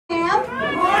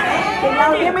Can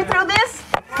y'all hear me through this?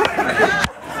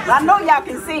 I know y'all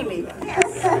can see me.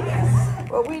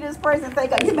 Well, we just praise and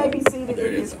thank God. You may be seated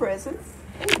in His presence.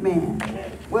 Amen.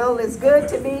 Well, it's good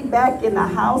to be back in the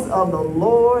house of the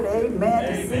Lord.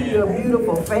 Amen. To see your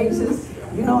beautiful faces.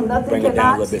 You know, nothing Bring cannot. it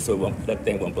down a little bit so that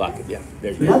thing won't block it. Yeah.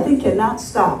 There you go. Nothing cannot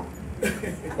stop.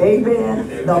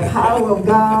 Amen. The power of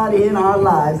God in our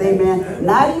lives. Amen.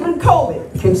 Not even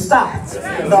COVID can stop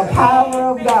the power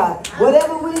of God.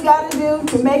 Whatever we got to do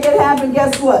to make it happen,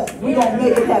 guess what? We're going to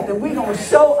make it happen. We're going to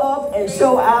show up and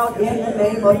show out in the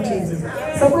name of Jesus.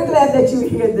 So we're glad that you're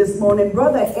here this morning.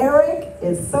 Brother Eric,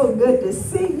 it's so good to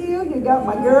see you. You got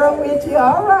my girl with you.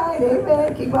 All right.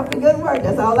 Amen. Keep up the good work.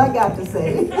 That's all I got to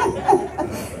say.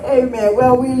 Amen.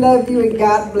 Well, we love you and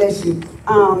God bless you.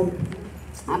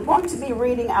 I'm going to be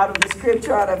reading out of the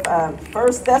scripture out of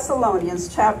 1 Thessalonians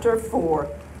chapter 4.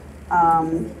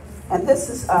 And this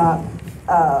is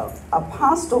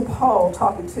Apostle Paul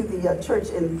talking to the church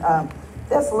in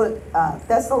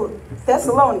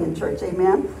Thessalonian church,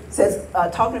 amen. Says,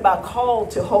 talking about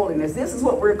called to holiness. This is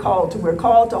what we're called to. We're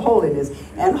called to holiness.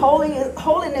 And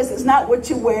holiness is not what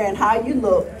you wear and how you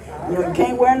look. You know, you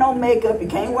can't wear no makeup, you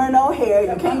can't wear no hair,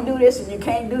 you can't do this and you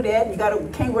can't do that, you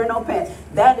can't wear no pants.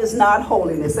 That is not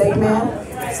holiness,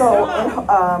 amen? So, in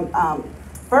 1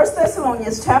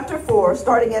 Thessalonians chapter 4,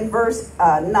 starting at verse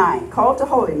 9, called to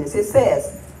holiness, it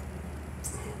says,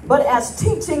 "But as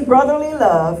teaching brotherly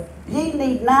love, ye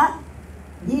need not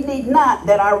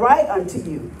that I write unto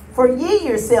you, for ye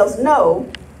yourselves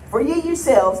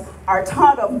are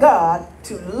taught of God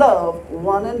to love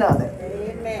one another.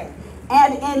 Amen.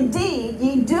 And indeed,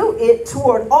 ye do it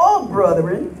toward all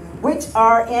brethren which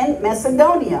are in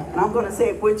Macedonia." And I'm going to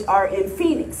say which are in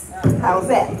Phoenix. How's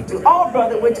that? To all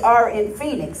brethren which are in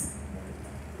Phoenix.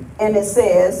 And it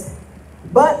says,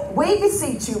 "But we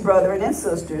beseech you, brethren and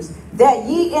sisters, that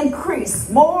ye increase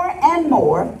more and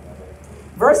more."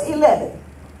 Verse 11.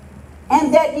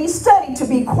 "And that ye study to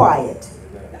be quiet,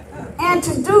 and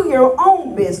to do your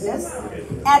own business,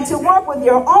 and to work with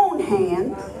your own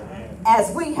hands,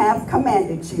 as we have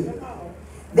commanded you,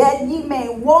 that ye may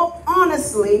walk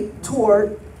honestly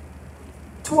toward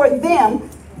them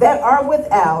that are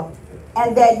without,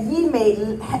 and that ye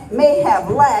may have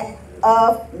lack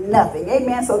of nothing."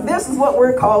 Amen. So this is what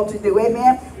we're called to do.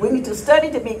 Amen. We need to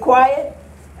study to be quiet,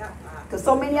 because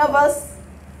so many of us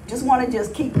just want to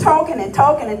just keep talking and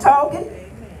talking and talking.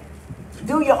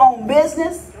 Do your own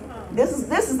business. This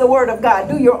is the word of God.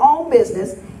 Do your own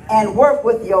business and work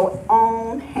with your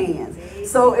own hands.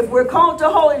 So if we're called to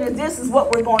holiness, this is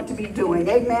what we're going to be doing.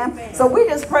 Amen. So we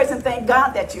just praise and thank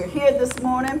God that you're here this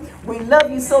morning. We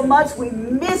love you so much. We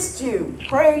missed you.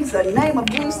 Praise the name of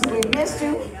Jesus. We missed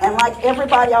you. And like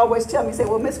everybody always tell me, say,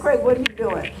 "Well, Miss Craig, what are you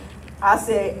doing?" I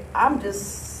say, "I'm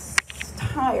just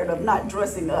tired of not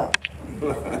dressing up."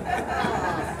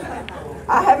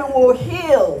 I haven't worn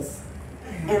heels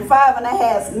in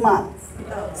 5.5 months.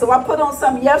 So I put on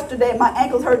some yesterday. My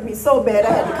ankles hurt me so bad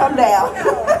I had to come down.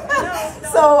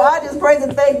 So I just praise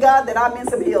and thank God that I'm in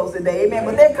some heels today. Amen.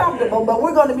 But they're comfortable. But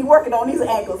we're going to be working on these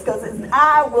ankles, because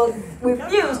I will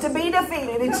refuse to be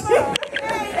defeated in Jesus.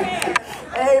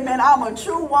 Amen. I'm a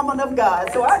true woman of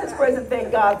God. So I just praise and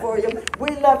thank God for you. We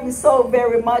love you so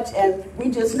very much. And we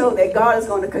just know that God is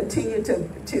going to continue to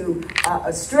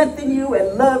strengthen you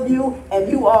and love you. And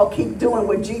you all keep doing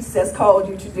what Jesus has called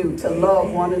you to do, to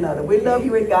love one another. We love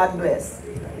you and God bless.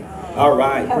 All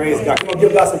right. Praise God. Come on,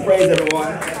 give God some praise,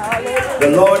 everyone. The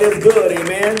Lord is good.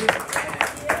 Amen.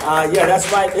 Yeah, that's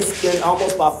right. It's been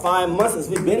almost about 5 months since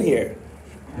we've been here.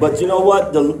 But you know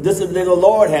what? This is the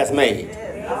Lord has made.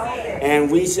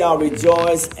 And we shall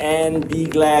rejoice and be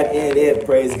glad in it.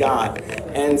 Praise God.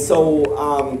 And so,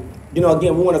 you know,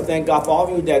 again, we want to thank God for all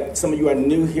of you that some of you are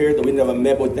new here that we never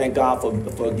met. But thank God for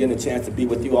getting a chance to be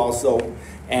with you also.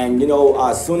 And, you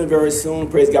know, soon and very soon,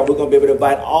 praise God, we're going to be able to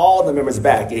invite all the members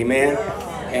back. Amen.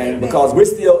 And because we're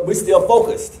still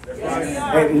focused.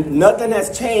 And nothing has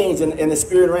changed in the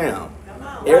spirit realm.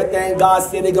 Everything God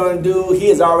said He's going to do, He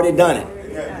has already done it.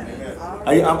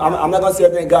 I'm not going to say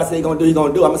everything God said He's going to do, He's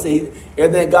going to do. I'm going to say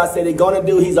everything God said He's going to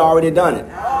do, He's already done it.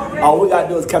 All we got to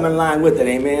do is come in line with it.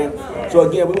 Amen. So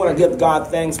again, we want to give God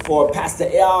thanks for Pastor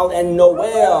Al and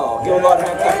Noel. Give them all a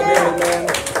hand clap for them, amen.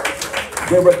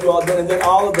 Give what you all done. And then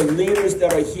all of the leaders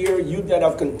that are here, you that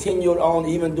have continued on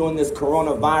even during this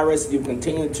coronavirus, you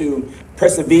continue to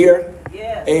persevere.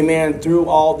 Yes. Amen. Through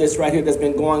all this right here that's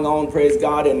been going on, praise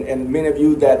God. And many of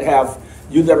you that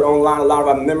are online, a lot of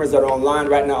our members that are online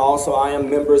right now also, I am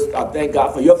members. I thank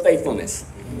God for your faithfulness.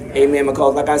 Amen.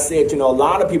 Because like I said, you know, a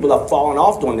lot of people have fallen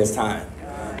off during this time.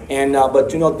 And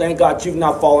but, you know, thank God you've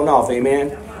not fallen off.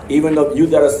 Amen. Even though you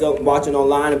that are still watching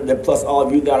online, plus all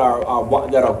of you that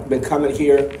are been coming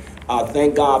here,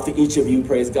 thank God for each of you.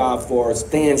 Praise God for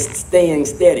staying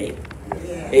steady.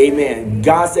 Yeah. Amen.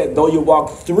 God said, though you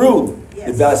walk through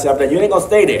the valley of death, you ain't gonna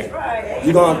stay there. Right.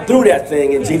 You're going through that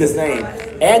thing in Jesus' name,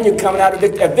 and you're coming out of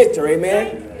victory.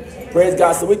 Amen. Praise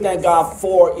God. So we thank God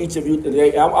for each of you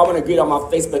today. I want to greet on my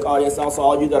Facebook audience, also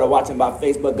all you that are watching by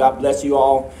Facebook. God bless you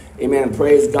all. Amen.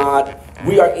 Praise God.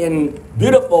 We are in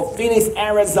beautiful Phoenix,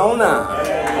 Arizona.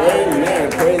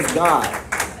 Amen. Praise God.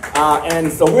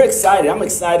 And so we're excited. I'm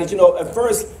excited. You know, at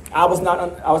first I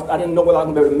didn't know whether I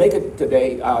was going to be able to make it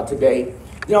today.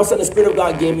 You know, so the Spirit of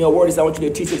God gave me a word. He said, I want you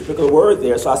to teach this particular word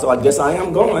there. So I said, I guess I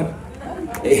am going.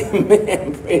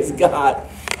 Amen. Praise God.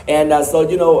 And so,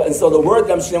 you know, and so the word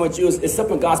that I'm sharing with you is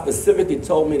something God specifically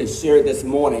told me to share this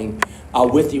morning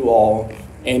with you all.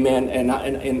 Amen.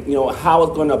 And you know, how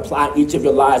it's going to apply each of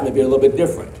your lives may be a little bit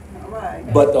different. Right.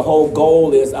 But the whole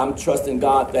goal is I'm trusting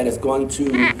God that it's going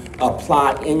to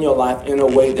apply in your life in a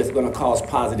way that's going to cause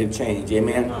positive change.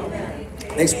 Amen.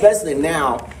 Especially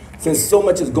now, since so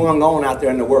much is going on out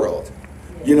there in the world.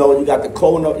 You know, you got the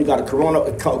coronavirus.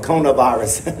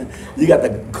 You got the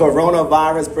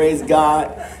coronavirus, praise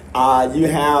God. You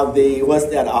have the,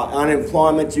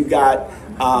 unemployment. You got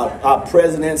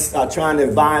presidents trying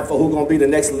to vie for who's going to be the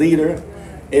next leader.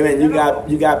 Amen.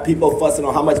 You got people fussing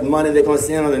on how much money they're going to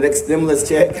send on the next stimulus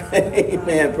check.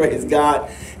 Amen. Praise God.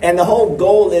 And the whole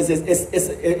goal is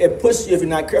it pushes you, if you're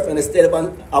not careful, in a state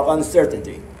of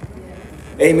uncertainty.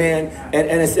 Amen.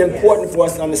 And it's important for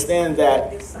us to understand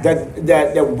that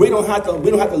we don't have to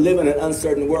live in an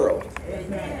uncertain world.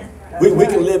 We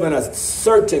can live in a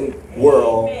certain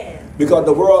world because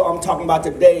the world I'm talking about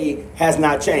today has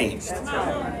not changed.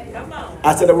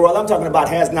 I said the world I'm talking about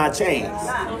has not changed.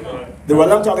 The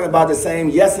world I'm talking about the same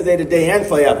yesterday, today, and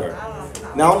forever.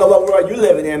 Now, I don't know what world you're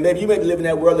living in. Maybe you may be living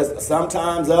in that world that's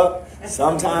sometimes up,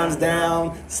 sometimes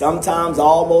down, sometimes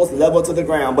almost level to the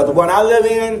ground. But the one I live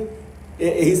in,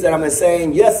 he said, I'm the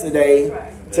same yesterday,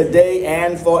 today,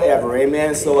 and forever.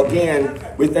 Amen. So again,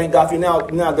 we thank God for you.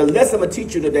 Now the lesson I'm going to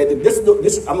teach you today, I'm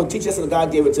going to teach this, and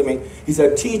God gave it to me. He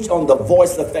said, teach on the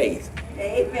voice of faith.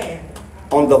 Amen.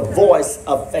 On the voice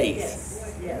of faith.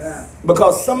 Yes. Yes.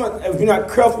 Because if you're not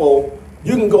careful,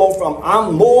 you can go from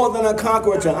I'm more than a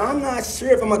conqueror to I'm not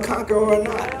sure if I'm a conqueror or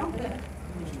not.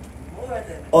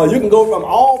 Or you can go from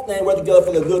all things work together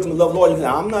for the good to the love of the Lord. You say,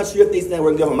 I'm not sure if these things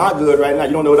work together for my good right now.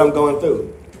 You don't know what I'm going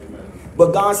through.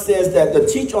 But God says that to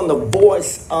teach on the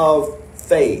voice of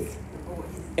faith.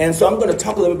 And so I'm going to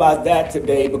talk a little bit about that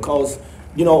today because,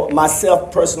 you know,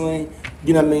 myself personally,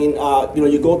 you know what I mean? You know,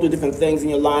 you go through different things in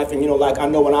your life. And, you know, like I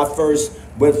know when I first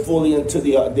went fully into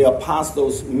the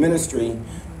apostles ministry,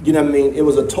 you know what I mean? It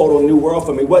was a total new world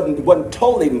for me. It wasn't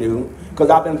totally new because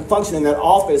I've been functioning in that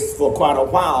office for quite a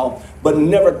while, but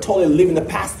never totally leaving the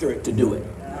pastorate to do it.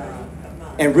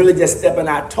 And really just stepping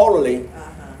out totally,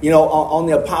 you know, on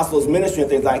the apostles ministry and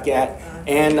things like that.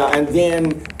 And then,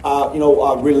 you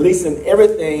know, releasing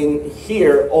everything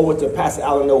here over to Pastor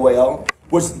Alan Noel,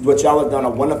 which y'all have done a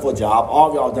wonderful job. All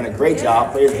of y'all have done a great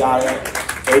job. Praise God.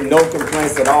 Ain't no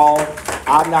complaints at all.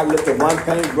 I've not lifted one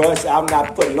paintbrush. I've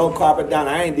not put no carpet down.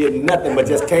 I ain't did nothing but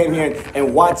just came here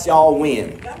and watched y'all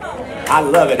win. I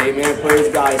love it. Amen. Praise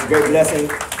God. It's a great blessing.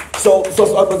 So it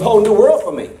was a whole new world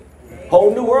for me.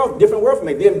 Whole new world, different world for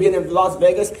me. Then being in Las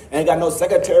Vegas, ain't got no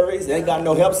secretaries, ain't got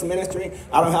no helps ministry.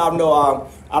 I don't have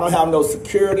no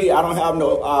security. I ain't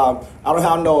got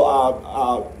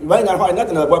hardly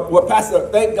nothing. What Pastor,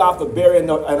 thank God for Barry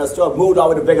and us moved all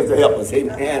the way to Vegas to help us.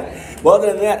 Amen. But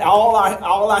other than that, all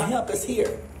our help is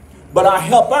here. But our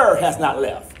helper has not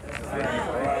left.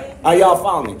 Are y'all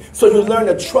following me? So you learn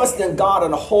to trust in God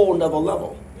on a whole nother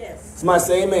level. Somebody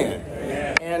say amen.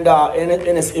 And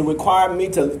it required me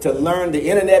to learn the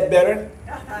internet better.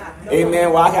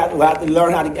 Amen. Well, I had to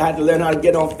learn how to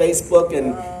get on Facebook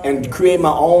and create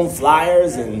my own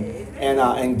flyers and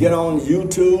get on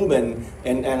YouTube and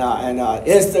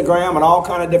Instagram and all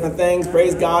kind of different things.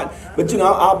 Praise God. But you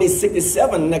know, I'll be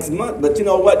 67 next month. But you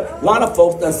know what? A lot of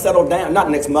folks done settled down.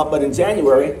 Not next month, but in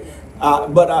January. And a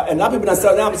lot of people done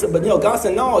settled down. But you know, God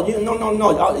said, no.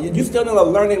 You still in a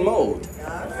learning mode.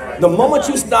 The moment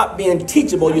you stop being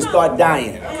teachable, you start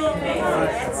dying.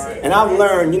 And I've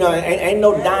learned, you know, ain't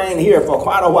no dying here for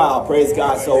quite a while, praise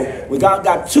God. So we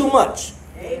got too much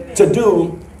to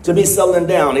do to be settling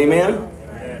down, amen?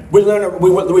 We learn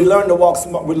to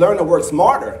work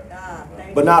smarter,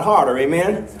 but not harder,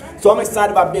 amen? So I'm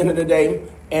excited about being here today.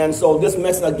 And so this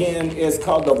message again is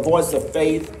called The Voice of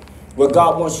Faith, where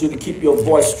God wants you to keep your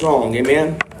voice strong,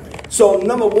 amen? So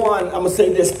number one, I'm going to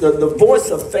say this, the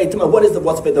voice of faith. What is the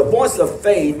voice of faith? The voice of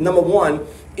faith, number one,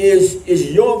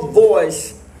 is your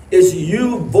voice, is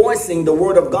you voicing the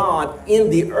word of God in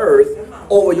the earth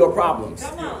over your problems.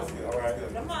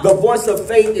 The voice of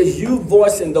faith is you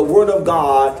voicing the word of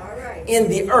God in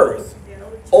the earth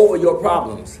over your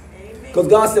problems. Because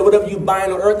God said, whatever you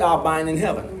bind on earth, I'll bind in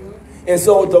heaven. And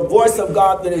so the voice of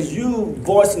God, that is you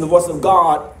voicing the voice of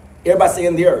God, everybody say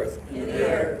in the earth,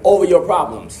 over your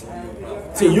problems.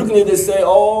 See, you can either say,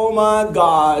 oh my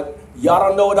God, y'all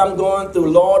don't know what I'm going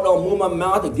through. Lord, don't move my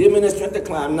mouth to give me the strength to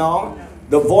climb. No,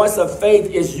 the voice of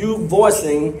faith is you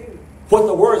voicing what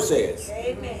the word says.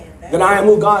 That I am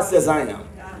who God says I am.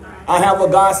 I have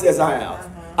what God says I have.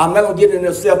 I'm not going to get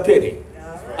into self-pity.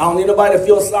 I don't need nobody to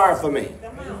feel sorry for me.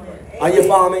 Are you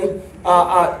following me?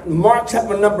 Mark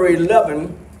chapter number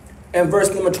 11 and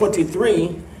verse number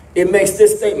 23, it makes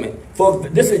this statement. For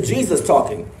this is Jesus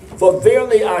talking. For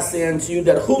verily I say unto you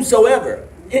that whosoever,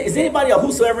 is anybody a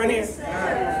whosoever in here?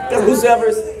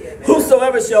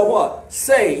 Whosoever shall what?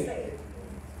 Say,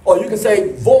 or you can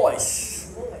say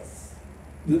voice.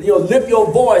 Lift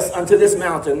your voice unto this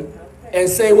mountain and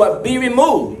say what? Be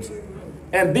removed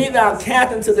and be thou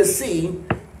cast into the sea,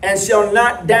 and shall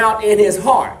not doubt in his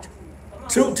heart.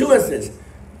 Two instances.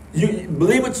 You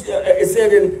believe what it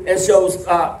said and shall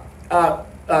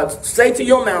say to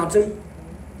your mountain.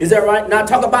 Is that right? Not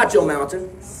talk about your mountain.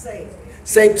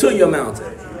 Say to your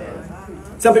mountain.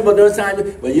 Some people do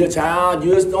time, well, you're a child,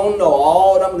 you just don't know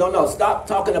all of them. No. Stop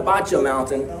talking about your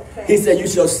mountain. He said you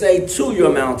shall say to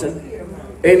your mountain.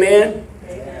 Amen.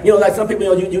 You know, like some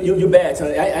people, you're bad. So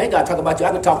I ain't got to talk about you.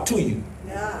 I can talk to you.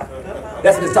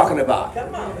 That's what it's talking about.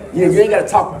 You ain't got to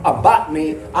talk about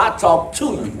me. I talk to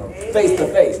you, face to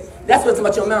face. That's what's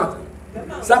about your mountain.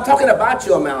 Stop talking about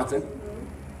your mountain.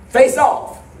 Face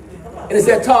off. And it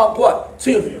said talk what?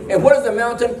 To you. And what is the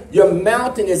mountain? Your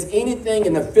mountain is anything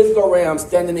in the physical realm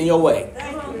standing in your way.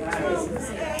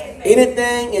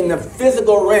 Anything in the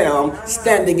physical realm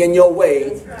standing in your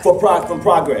way from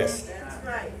progress.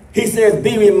 He says,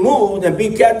 be removed and be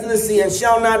cast to the sea, and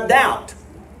shall not doubt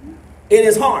in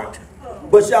his heart,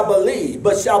 but shall believe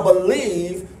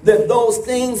that those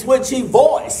things which he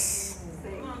voice.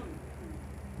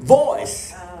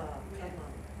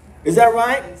 Is that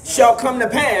right? Shall come to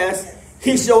pass.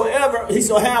 He shall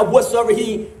have whatsoever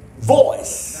he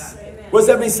voice.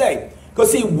 Whatsoever he say.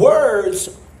 Because see,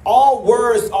 all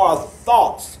words are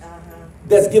thoughts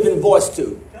that's given voice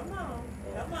to.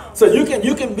 So you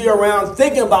can be around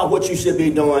thinking about what you should be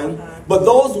doing, but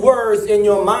those words in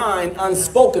your mind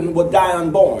unspoken will die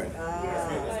unborn.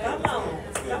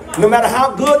 No matter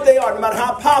how good they are, no matter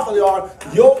how powerful they are,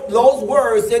 those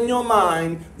words in your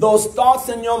mind, those thoughts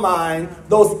in your mind,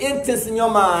 those intents in your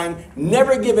mind,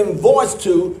 never given voice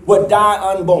to, will die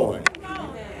unborn.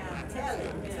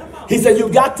 He said you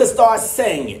got to start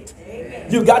saying it.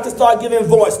 You got to start giving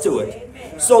voice to it.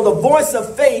 So the voice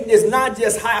of faith is not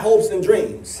just high hopes and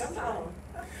dreams.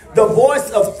 The voice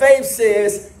of faith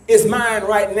says, it's mine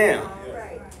right now.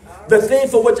 The thing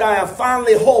for which I have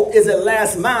finally hoped is at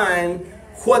last mine,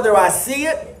 whether I see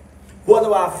it,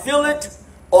 whether I feel it,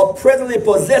 or presently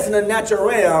possess in the natural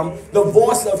realm. The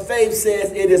voice of faith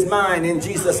says it is mine in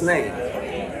Jesus' name.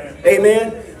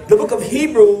 Amen. The book of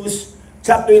Hebrews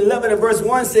chapter 11 and verse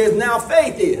 1 says, now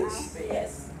faith is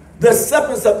the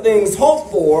substance of things hoped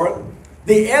for,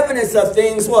 the evidence of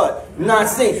things what? Not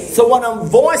seen. So what I'm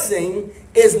voicing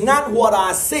is not what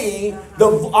I see.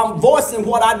 I'm voicing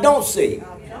what I don't see.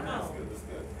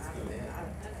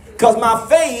 Because my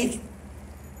faith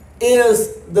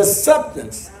is the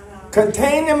substance.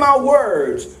 Contained in my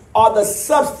words are the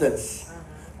substance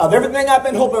of everything I've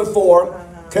been hoping for.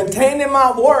 Contained in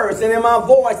my words and in my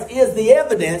voice is the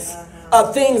evidence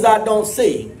of things I don't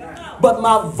see. But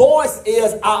my voice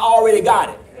is I already got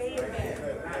it.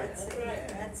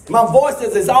 My voice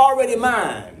says it's already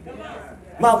mine.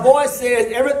 My voice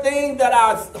says everything that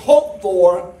I hope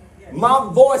for, my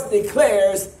voice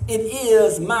declares it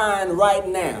is mine right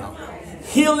now.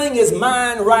 Healing is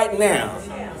mine right now.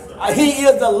 He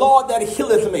is the Lord that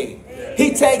healeth me.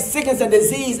 He takes sickness and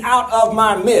disease out of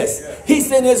my midst. He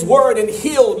sent his word and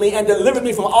healed me and delivered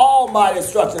me from all my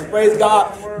destructions. Praise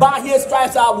God. By his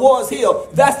stripes I was healed.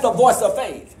 That's the voice of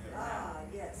faith.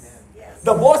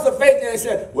 The voice of faith, and they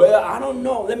said, well, I don't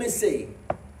know. Let me see.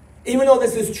 Even though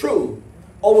this is true,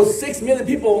 over 6 million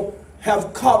people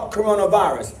have caught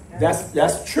coronavirus.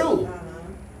 That's true.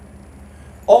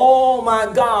 Oh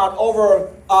my God,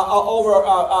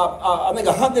 I think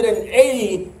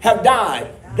 180 have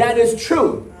died. That is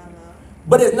true.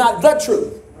 But it's not the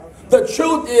truth. The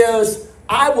truth is,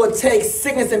 I will take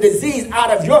sickness and disease out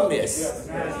of your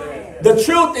midst. The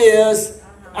truth is,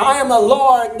 I am a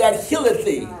Lord that healeth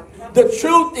thee. The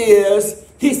truth is,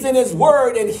 he sent his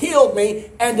word and healed me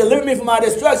and delivered me from my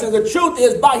destruction. The truth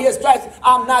is, by his stripes,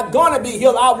 I'm not going to be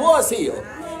healed. I was healed.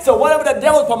 So whatever the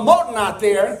devil's promoting out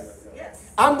there,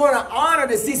 I'm going to honor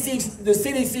the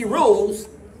CDC rules.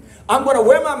 I'm going to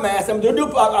wear my mask. I'm going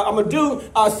to do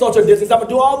social distance. I'm going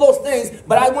to do all those things.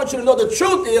 But I want you to know the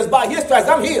truth is, by his stripes,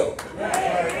 I'm healed.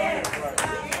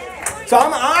 So I'm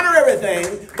going to honor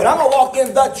everything, but I'm going to walk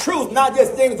in the truth, not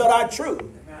just things that are true.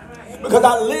 Because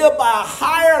I live by a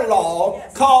higher law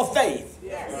called faith.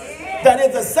 That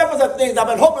is the substance of things I've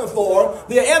been hoping for,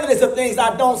 the evidence of things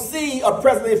I don't see or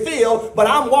presently feel, but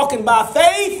I'm walking by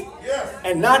faith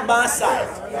and not by sight.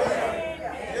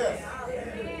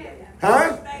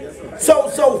 Huh?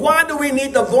 So why do we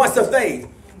need the voice of faith?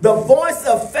 The voice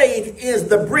of faith is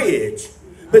the bridge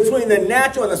between the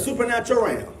natural and the supernatural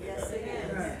realm.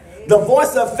 The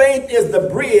voice of faith is the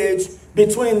bridge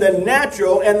between the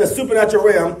natural and the supernatural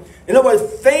realm. In other words,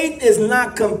 faith is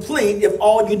not complete if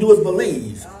all you do is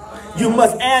believe. You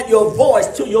must add your voice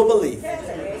to your belief.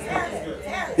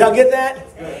 Y'all get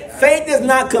that? Faith is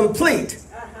not complete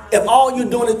if all you're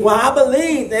doing is, well, I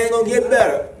believe they ain't going to get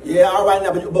better. Yeah, all right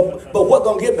now, but what's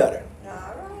going to get better?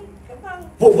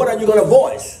 But what are you going to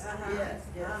voice?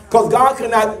 Because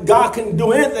God can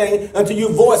do anything until you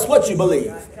voice what you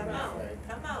believe.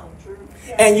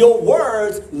 And your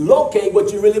words locate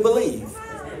what you really believe.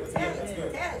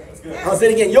 I'll say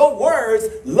it again. Your words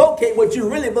locate what you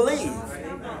really believe.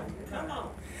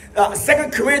 2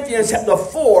 Corinthians chapter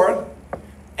 4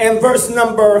 and verse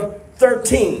number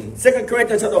 13. 2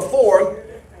 Corinthians chapter 4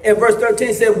 and verse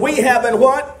 13 says, we have in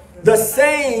what? The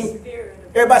same,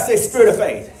 everybody say spirit of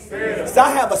faith. So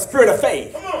I have a spirit of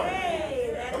faith.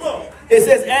 It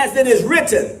says, as it is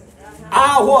written,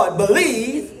 I what?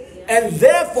 Believe, and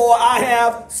therefore I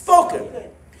have spoken.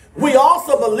 We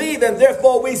also believe, and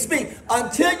therefore we speak.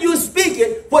 Until you speak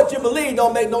it, what you believe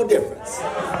don't make no difference.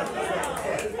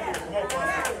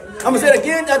 I'm going to say it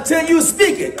again. Until you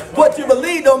speak it, what you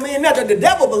believe don't mean nothing. The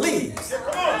devil believes.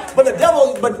 But the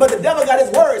devil got his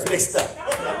words mixed up.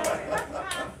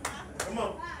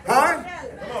 Huh?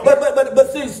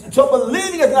 But see, so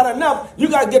believing is not enough. You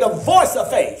got to get a voice of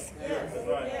faith.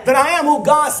 That I am who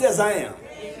God says I am.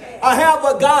 I have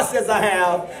what God says I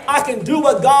have. I can do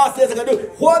what God says I can do.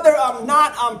 Whether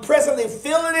I'm presently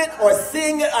feeling it or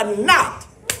seeing it or not.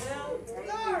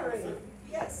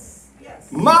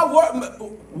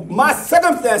 My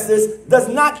circumstances does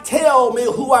not tell me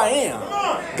who I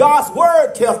am. God's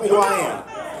word tells me who I am.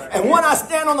 And when I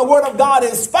stand on the word of God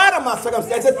in spite of my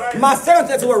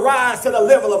circumstances will rise to the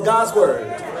level of God's word.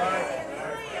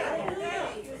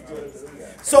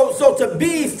 So to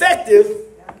be effective,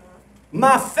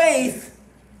 my faith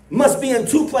must be in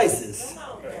two places.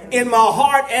 In my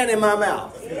heart and in my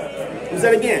mouth. Say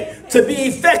that again. To be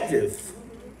effective,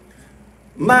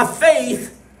 my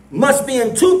faith must be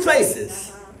in two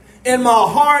places. In my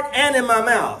heart and in my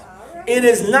mouth. It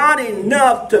is not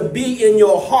enough to be in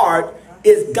your heart.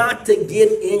 It's got to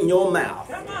get in your mouth.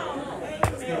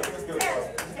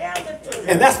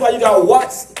 And that's why you got to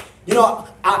watch. You know,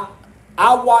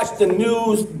 I watch the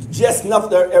news just enough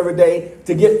there every day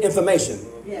to get information.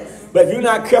 But if you're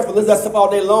not careful, listen to that stuff all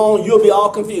day long, you'll be all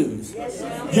confused.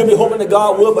 You'll be hoping that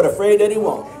God will, but afraid that he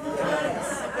won't.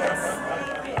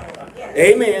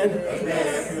 Amen.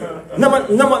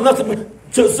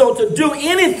 So to do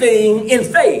anything in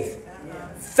faith,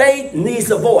 faith needs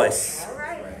a voice.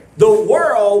 The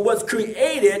world was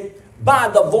created by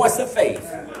the voice of faith.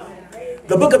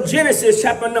 The book of Genesis,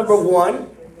 chapter number 1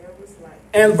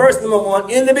 and verse number 1,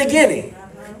 in the beginning.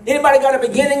 Anybody got a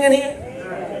beginning in here?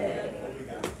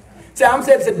 So I'm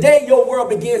saying today your world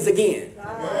begins again.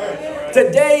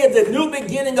 Today is the new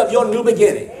beginning of your new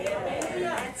beginning.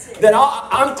 That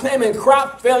I'm claiming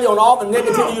crop failure on all the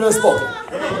negativity you have spoken.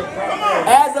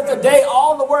 As of today,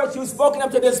 all the words you've spoken up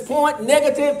to this point,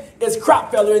 negative, is crop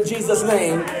failure in Jesus'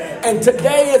 name. And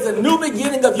today is a new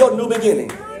beginning of your new beginning.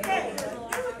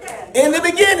 In the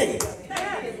beginning,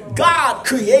 God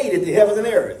created the heavens and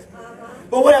the earth.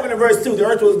 But what happened in verse 2? The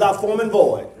earth was without form and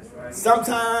void.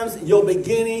 Sometimes your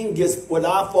beginning gets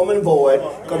without form and void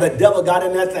because the devil got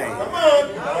in that thing.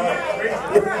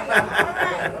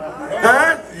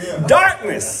 Huh?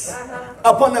 Darkness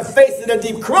upon the face of the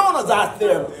deep. Corona's out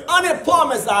there.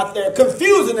 Unemployment's out there.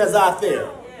 Confusion is out there.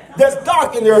 There's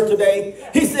dark in the earth today.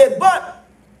 He said,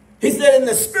 in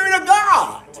the Spirit of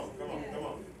God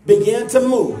began to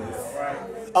move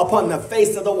upon the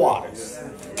face of the waters.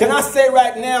 Can I say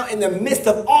right now, in the midst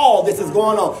of all this is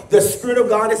going on, the Spirit of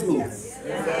God is moving.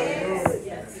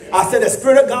 I said the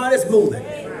Spirit of God is moving.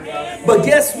 But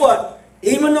guess what?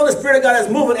 Even though the Spirit of God is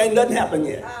moving, ain't nothing happened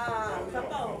yet.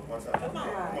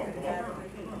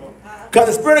 Because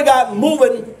the Spirit of God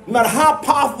moving, no matter how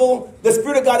powerful the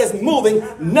Spirit of God is moving,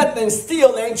 nothing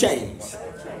still ain't changed.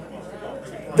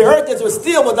 The earth is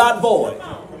still without void.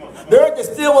 The earth is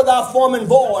still without form and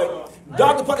void.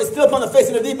 Darkness is still upon the face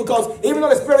of the deep, because even though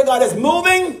the Spirit of God is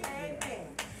moving,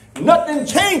 nothing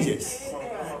changes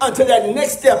until that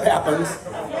next step happens.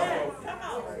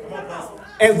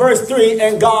 And verse 3,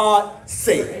 and God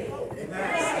said.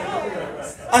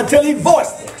 Until he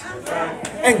voiced it.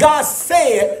 And God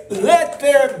said, let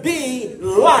there be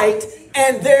light,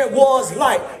 and there was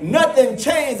light. Nothing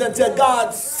changed until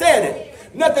God said it.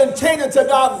 Nothing changed until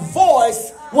God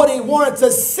voiced what he wanted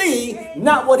to see,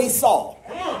 not what he saw.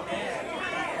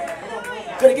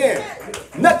 Good again.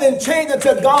 Nothing changed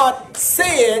until God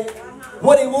said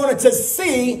what he wanted to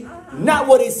see, not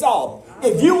what he saw.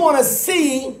 If you want to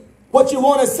see what you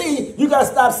want to see, you got to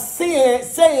stop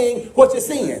saying what you're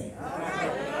seeing.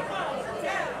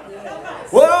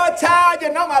 Well, child,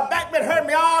 you know my back been hurting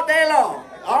me all day long.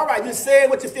 All right, you're saying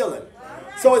what you're feeling.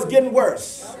 So it's getting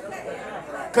worse.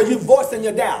 Because you're voicing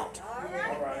your doubt.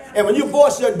 And when you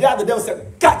voice your doubt, the devil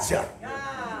said, gotcha.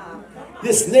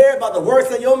 You're snared by the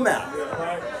words of your mouth.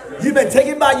 You've been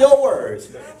taken by your words.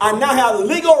 I now have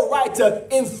legal right to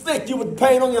inflict you with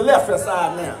pain on your left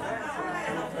side now.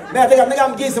 Man, I think I'm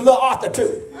going to give you some little Arthur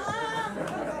too.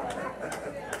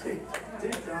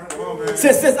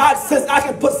 Since I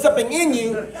can put something in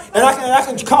you, and I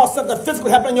can cause something physical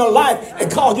to happen in your life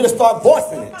and cause you to start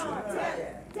voicing it.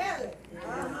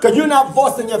 Because you're not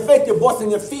voicing your faith, you're voicing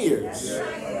your fears.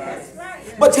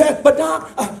 But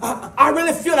Doc, I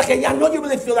really feel like it. I know you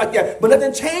really feel like that. But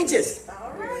nothing changes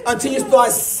until you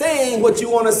start saying what you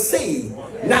want to see,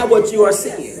 not what you are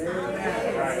seeing.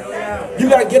 You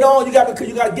got to get on. You got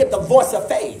to get the voice of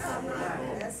faith.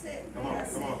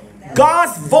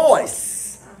 God's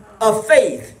voice of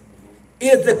faith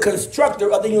is the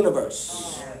constructor of the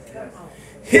universe.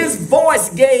 His voice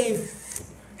gave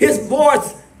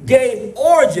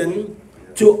origin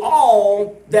to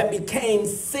all that became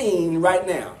seen right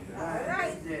now.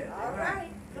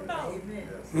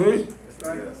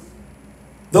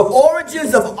 The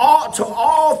origins of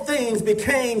all things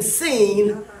became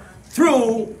seen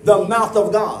through the mouth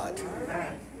of God.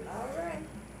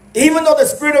 Even though the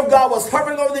Spirit of God was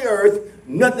hovering over the earth,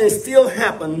 nothing still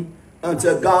happened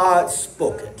until God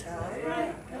spoke it.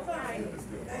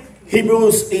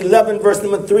 Hebrews 11 verse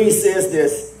number 3 says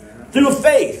this: through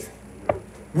faith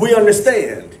we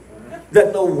understand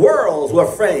that the worlds were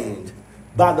framed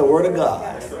by the word of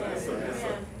God.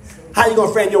 How are you going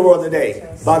to frame your world today?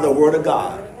 By the word of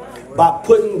God. By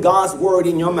putting God's word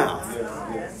in your mouth.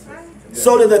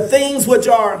 So that the things which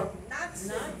are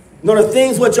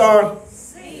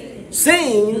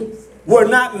seen were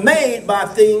not made by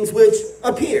things which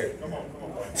appear.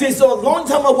 See, so as long as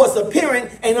you're talking about what's appearing,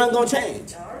 ain't nothing going to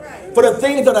change. For the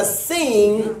things that are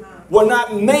seen were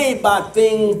not made by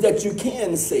things that you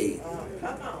can see.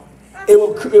 It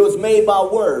was made by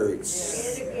words.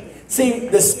 See,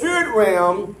 the spirit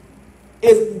realm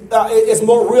is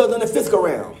more real than the physical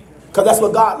realm, because that's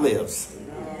where God lives.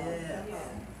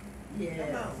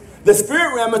 The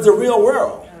spirit realm is the real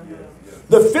world.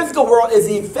 The physical world is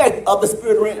the effect of the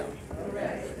spirit realm.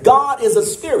 God is a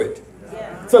spirit.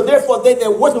 So therefore, they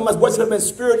that worship must worship him in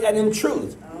spirit and in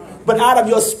truth. But out of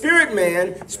your spirit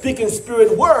man, speaking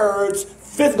spirit words,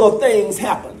 physical things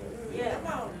happen.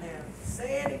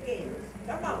 Say it again.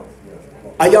 Come on.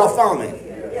 Are y'all following?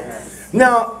 Yes.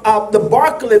 Now, the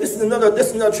Barclay, this is another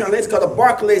translation called the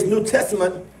Barclay's New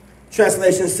Testament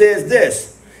translation, says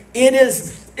this: It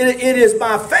is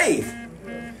by faith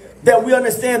that we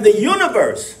understand the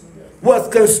universe was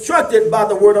constructed by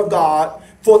the word of God,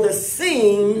 for the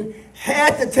seen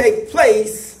had to take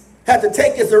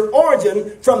its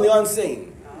origin from the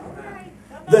unseen.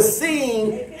 The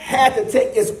seen had to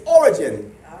take its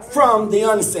origin from the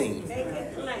unseen.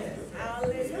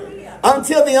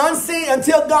 Until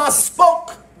God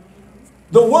spoke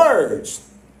the words,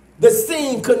 the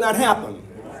seen could not happen.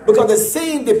 Because the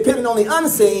seen depended on the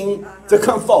unseen to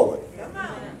come forward.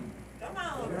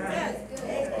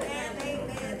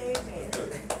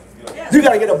 You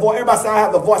got to get a voice. Everybody say, I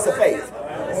have the voice of faith.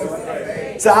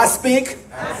 So I speak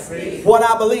what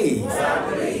I believe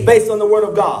based on the word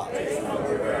of God.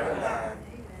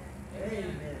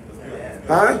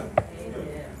 Huh?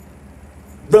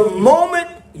 The moment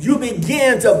you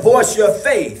begin to voice your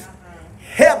faith,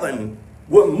 heaven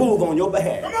will move on your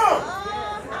behalf.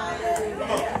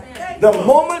 The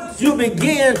moment you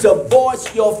begin to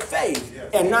voice your faith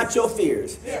and not your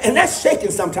fears. And that's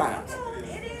shaking sometimes.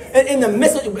 in the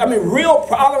midst of, I mean, real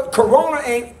problem. Corona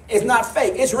is not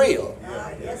fake. It's real.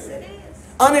 Yes, it is.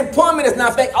 Unemployment is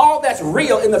not fake. All that's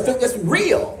real in the it's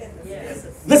real. Yes.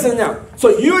 Listen now.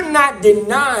 So you're not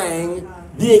denying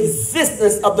the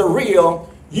existence of the real.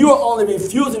 You are only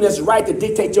refusing this right to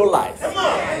dictate your life. Come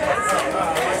on.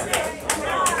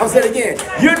 I'll say it again.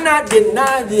 You're not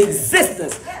denying the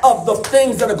existence of the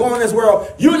things that are going on in this world.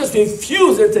 You're just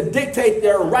refusing to dictate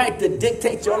their right to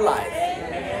dictate your life.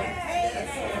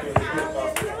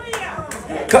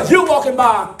 Because you're walking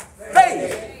by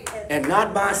faith and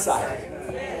not by sight.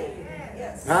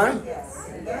 Huh?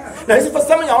 Now, this is for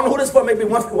some of y'all. I don't know who this is for. Maybe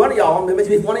one of y'all.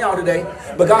 Maybe one of y'all today.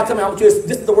 But God told me, this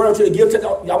is the word I want you to give to.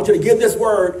 I want you to give this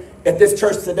word at this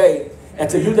church today. And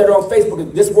to you that are on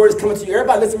Facebook, this word is coming to you.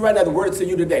 Everybody listen right now. The word is to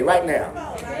you today, right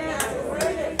now.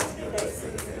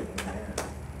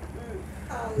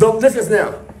 Listen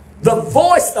now. The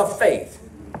voice of faith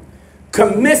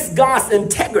commits God's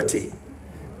integrity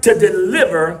to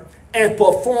deliver and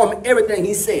perform everything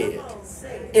he said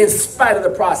in spite of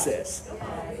the process.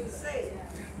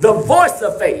 The voice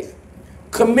of faith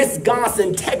commits God's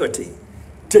integrity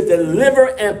to deliver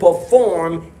and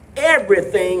perform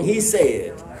everything he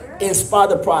said in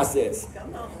spite of the process.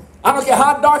 I don't care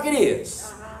how dark it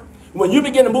is. When you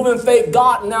begin to move in faith,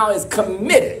 God now is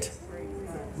committed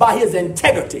by his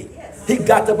integrity. He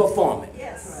got to perform it.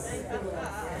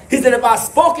 He said, if I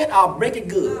spoke it, I'll make it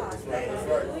good.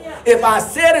 If I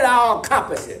said it, I'll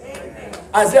accomplish it.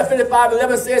 Isaiah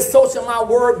 55:11 says, so shall my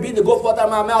word be to go forth out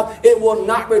of my mouth. It will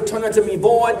not return unto me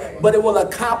void, but it will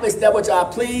accomplish that which I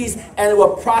please, and it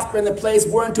will prosper in the place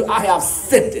whereunto I have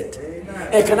sent it.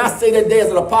 And can I say today, as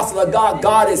an apostle of God,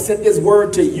 God has sent this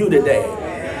word to you today.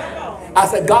 I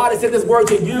said, God has sent this word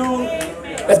to you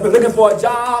that's been looking for a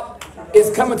job. It's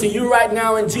coming to you right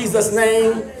now in Jesus'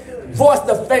 name. Voice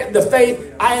the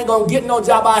faith. I ain't going to get no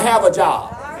job. I have a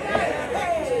job.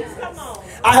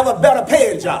 I have a better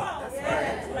paying job.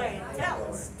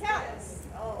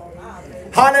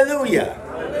 Hallelujah.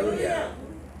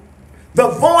 The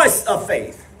voice of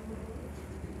faith.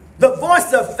 The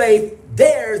voice of faith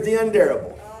dares the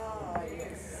undareable.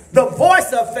 The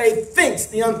voice of faith thinks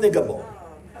the unthinkable.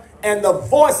 And the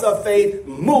voice of faith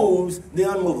moves the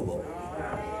unmovable.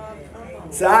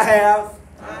 So I have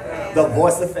the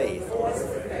voice of faith.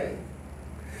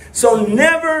 So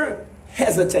never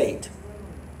hesitate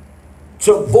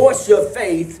to voice your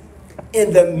faith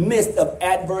in the midst of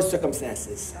adverse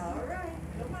circumstances.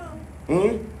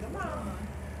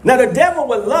 Now the devil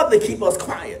would love to keep us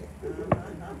quiet.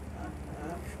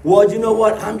 Well, you know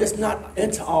what? I'm just not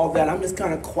into all that. I'm just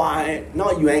kind of quiet.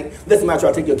 No, you ain't. Listen, I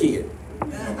try to take your kid.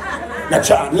 Now,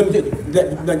 child, let me do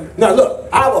it. Now, look,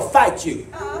 I will fight you.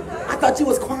 I thought you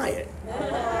was quiet.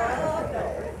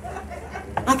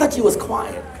 I thought you was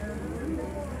quiet.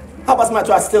 How about somebody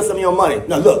try to steal some of your money?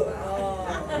 Now, look.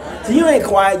 So you ain't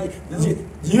quiet. You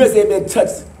just ain't been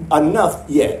touched enough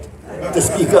yet to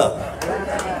speak up.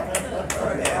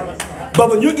 But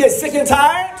when you get sick and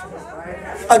tired,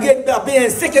 of being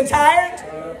sick and tired,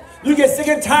 you get sick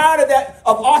and tired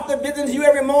of Arthur visiting you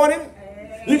every morning.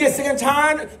 You get sick and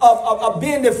tired of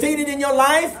being defeated in your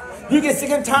life. You get sick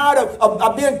and tired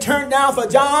of being turned down for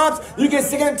jobs. You get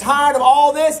sick and tired of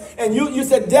all this. And you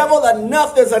said, devil,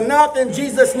 enough is enough in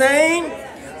Jesus' name.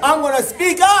 I'm going to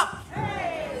speak up.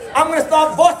 I'm going to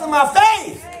start voicing my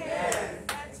faith.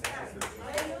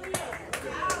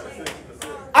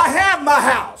 I have my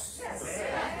house.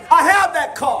 I have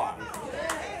that car.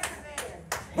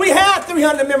 We have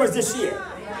 300 members this year.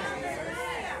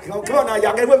 Come on now,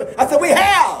 y'all get with me. I said we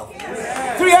have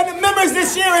 300 members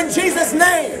this year in Jesus'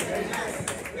 name.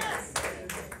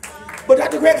 But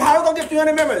Dr. Greg, how are we going to get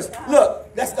 300 members?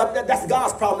 Look, that's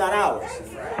God's problem, not ours.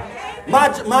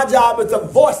 My job is to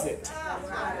voice it.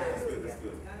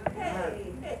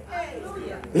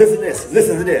 Listen to this.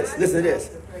 Listen to this. Listen to this.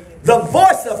 The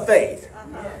voice of faith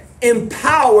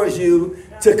empowers you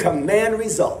to command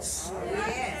results.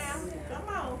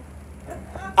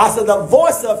 I said the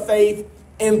voice of faith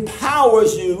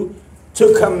empowers you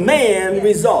to command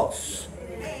results.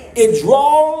 It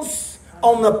draws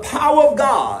on the power of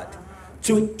God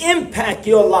to impact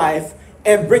your life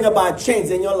and bring about change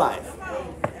in your life.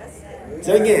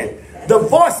 So again, the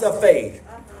voice of faith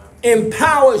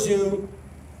empowers you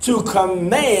to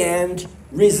command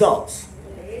results.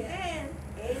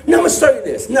 Now I'm going to show you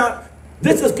this. Now,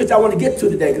 this is a scripture I want to get to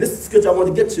today. This is a scripture I want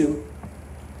to get to.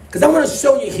 Because I want to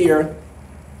show you here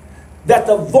that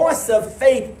the voice of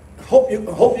faith, hope you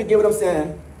get what I'm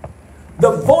saying.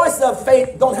 The voice of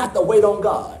faith don't have to wait on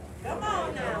God. Come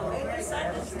on now.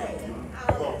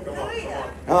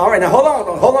 All right, now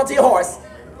hold on to your horse.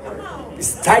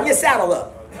 Tighten your saddle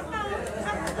up.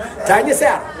 Tighten your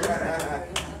saddle.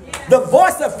 The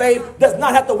voice of faith does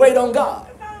not have to wait on God.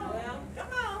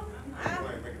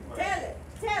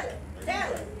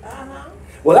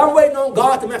 Well, I'm waiting on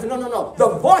God to answer. No, no, no. The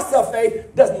voice of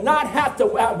faith does not have to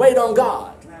wait on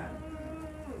God.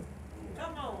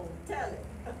 Come on, tell it.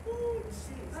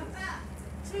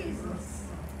 Jesus.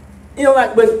 You know,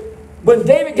 like when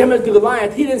David came into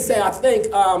Goliath, he didn't say, I think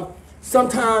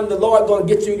sometime the Lord going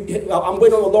to get you, I'm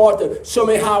waiting on the Lord to show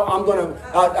me how I'm going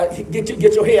to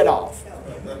get your head off.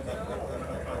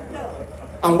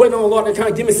 I'm waiting on the Lord to try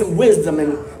to give me some wisdom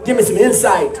and give me some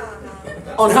insight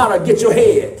on how to get your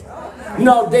head.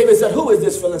 No, David said, who is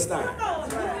this Philistine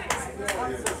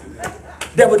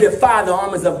that will defy the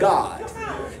armies of God?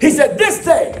 He said, this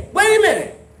day, wait a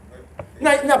minute.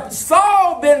 Now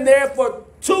Saul been there for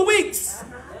 2 weeks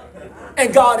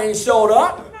and God ain't showed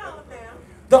up.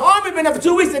 The army been there for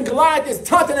 2 weeks and Goliath is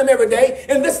taunting him every day.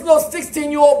 And this little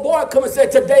 16-year-old boy come and say,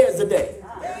 today is the day.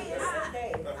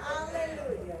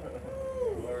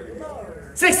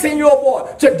 16-year-old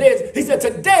boy, he said,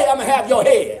 today I'm going to have your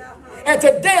head. And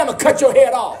today I'm going to cut your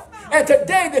head off. And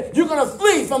today you're going to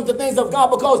flee from the things of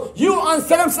God because you are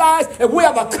uncircumcised and we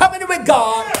have a covenant with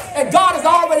God. And God has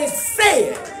already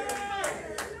said,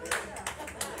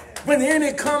 when the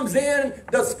enemy comes in,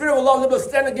 the Spirit of the Lord will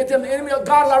stand against him. The enemy of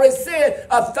God has already said,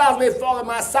 1,000 may fall at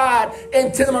my side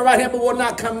and 10 on my right hand, but will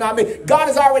not come nigh me. God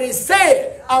has already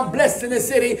said, I'm blessed in the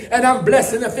city and I'm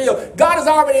blessed in the field. God has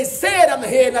already said I'm the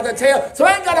head, not the tail. So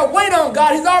I ain't got to wait on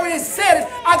God. He's already said it.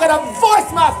 I got to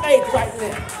voice my faith right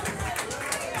now.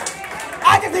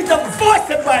 I just need to voice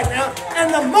it right now.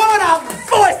 And the moment I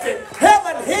voice it,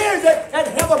 heaven hears it and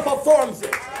heaven performs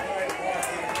it.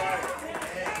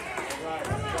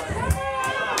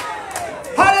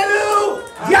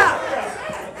 Hallelujah!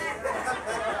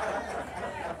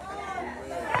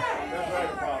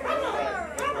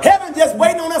 Heaven just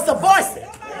waiting on us to voice it.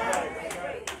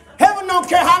 Heaven don't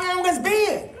care how long it's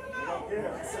been.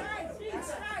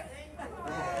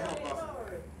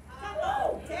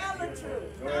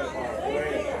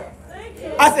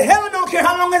 I said, heaven don't care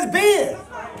how long it's been.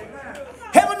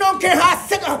 Heaven don't care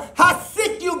how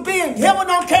sick you've been. Heaven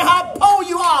don't care how poor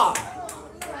you are.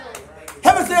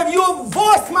 Heaven said, if you will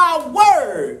voice my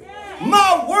word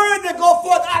that go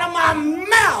forth out of my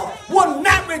mouth will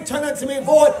not return unto me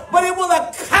void, but it will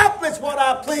accomplish what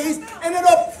I please, and it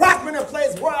will prosper in the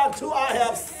place whereunto I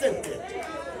have sent it.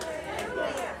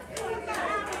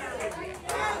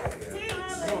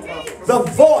 The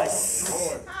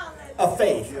voice of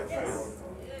faith.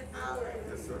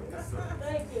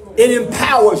 It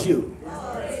empowers you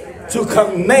to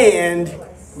command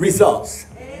results.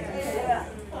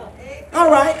 All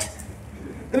right.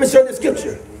 Let me show you the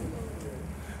scripture.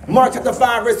 Mark chapter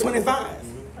 5, verse 25.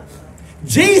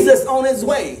 Jesus on his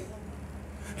way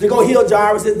to go heal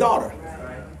Jairus' daughter.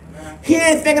 He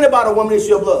ain't thinking about a woman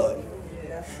issue of blood.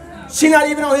 She's not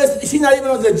even on his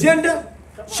agenda.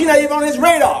 She's not even on his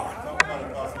radar.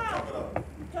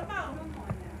 Come on.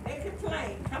 Make it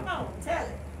plain. Come on. Tell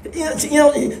it.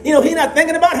 You know, he's not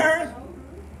thinking about her.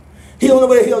 He on the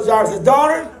way to heal Jairus'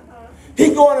 daughter.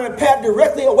 He going on a path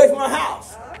directly away from her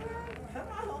house.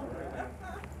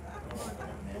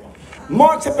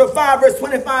 Mark chapter 5 verse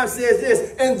 25 says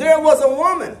this, and there was a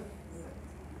woman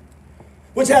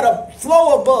which had a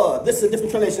flow of blood. This is a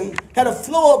different translation. Had a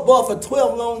flow of blood for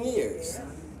 12 long years.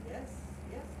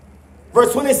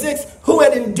 Verse 26, who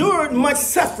had endured much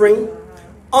suffering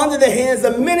under the hands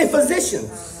of many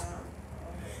physicians,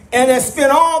 and had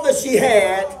spent all that she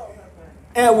had,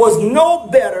 and was no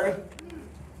better,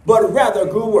 but rather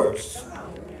grew worse.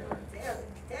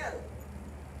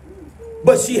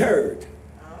 But she heard.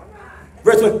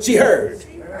 Verse 1, she heard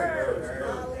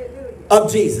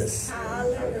of Jesus.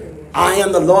 I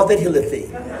am the Lord that healeth thee.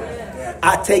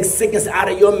 I take sickness out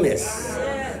of your midst.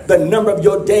 The number of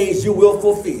your days you will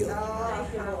fulfill.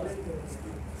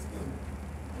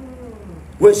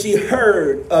 When she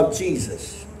heard of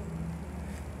Jesus,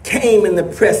 came in the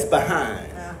press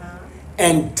behind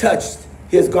and touched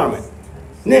his garment.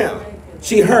 Now,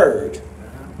 she heard,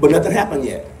 but nothing happened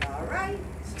yet.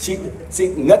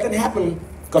 Nothing happened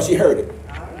because she heard it.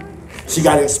 She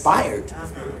got inspired.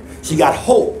 She got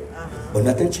hope, but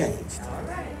nothing changed.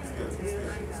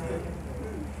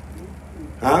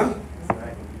 Huh?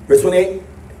 Verse 28,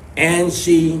 and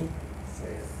she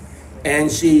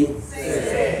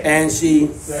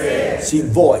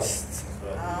voiced.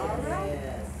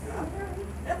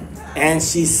 And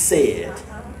she said,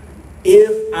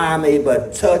 if I may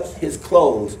but touch his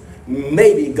clothes,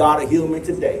 maybe God will heal me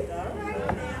today.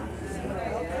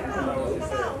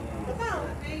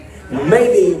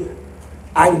 Maybe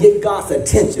I can get God's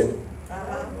attention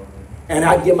and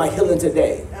I get my healing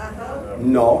today.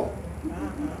 No.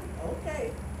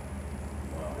 Okay.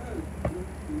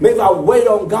 Maybe if I wait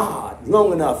on God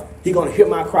long enough, He's going to hear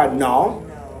my cry. No.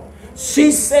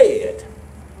 She said,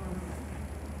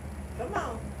 Come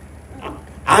on.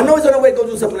 I know He's on the way to go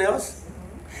do something else.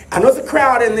 I know there's a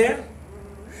crowd in there.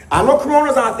 I know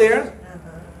Corona's out there.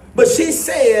 But she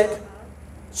said,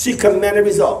 she commanded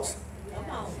results.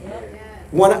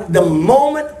 The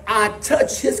moment I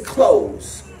touched His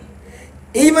clothes,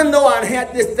 even though I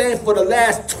had this thing for the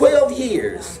last 12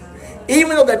 years,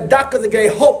 even though the doctors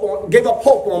gave up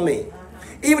hope on me,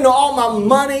 even though all my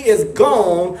money is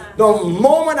gone, the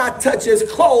moment I touch His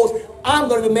clothes, I'm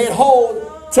going to be made whole,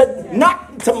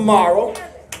 not tomorrow,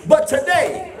 but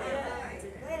today.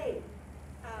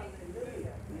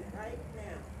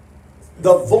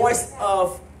 The voice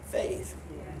of faith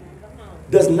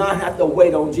does not have to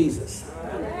wait on Jesus.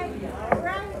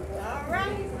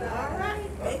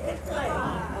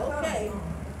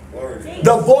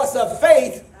 The voice of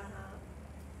faith,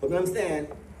 but understand,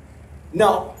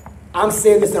 no, I'm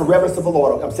saying this in reverence of the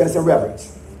Lord. I'm saying this in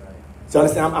reverence. So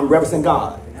understand, I'm reverencing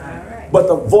God. But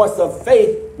the voice of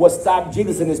faith will stop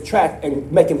Jesus in his track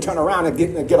and make him turn around and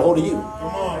get a hold of you. Come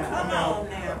on, come on.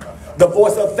 The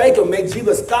voice of faith will make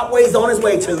Jesus stop where he's on his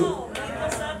way to.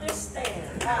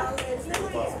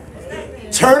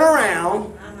 Turn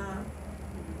around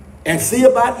and see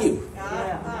about you.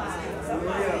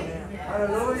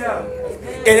 Hallelujah.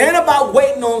 It ain't about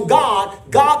waiting on God.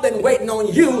 God been waiting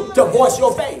on you to voice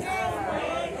your faith.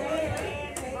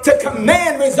 To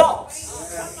command results.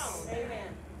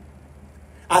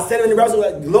 I said it in the verse,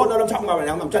 Lord knows what I'm talking about right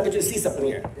now. I'm trying to get you to see something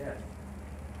here.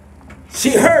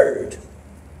 She heard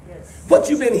what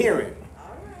you've been hearing.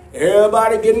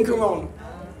 Everybody getting corona.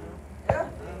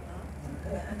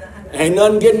 Ain't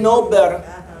nothing getting no better.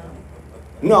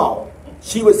 No.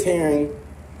 She was hearing,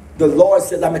 the Lord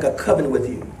says, I make a covenant with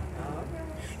you.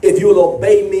 If you will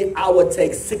obey me, I will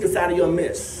take sickness out of your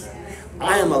midst.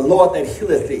 I am a Lord that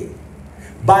healeth thee.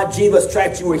 By Jesus'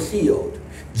 stripes you were healed.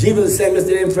 Jesus is the same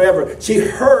yesterday and forever. She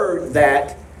heard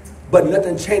that, but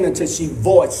nothing changed until she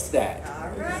voiced that.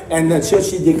 And until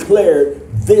she declared,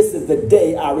 this is the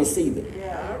day I receive it.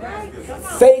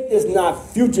 Faith is not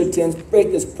future tense, faith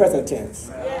is present tense.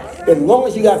 As long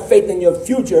as you got faith in your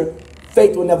future,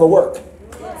 faith will never work.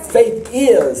 Faith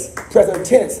is present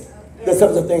tense, the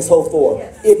substance of things hoped for.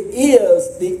 It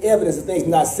is the evidence of things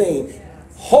not seen.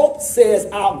 Hope says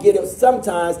I'll get it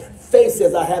sometimes, faith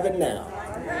says I have it now.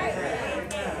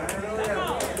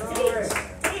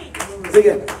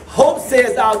 Again, hope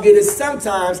says I'll get it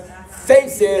sometimes,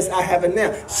 faith says I have it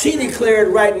now. She declared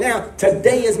right now,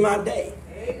 today is my day.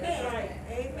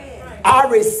 I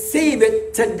receive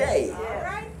it today.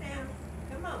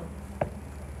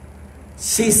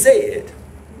 She said,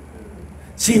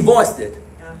 she voiced it.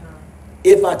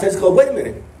 If I touch God, wait a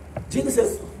minute. Jesus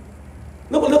says,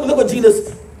 look what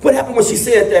Jesus, what happened when she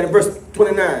said that in verse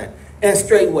 29? And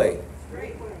straightway,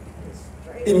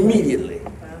 immediately,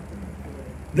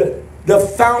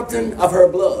 the fountain of her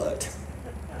blood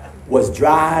was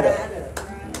dried up.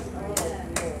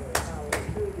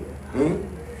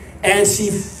 And she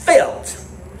felt.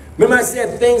 Remember I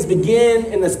said things begin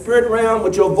in the spirit realm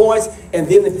with your voice and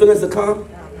then the feelings will come?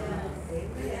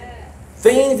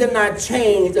 Things did not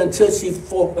change until she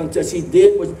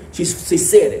did what she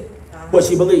said it, what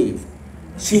she believed.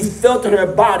 She felt in her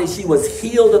body she was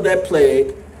healed of that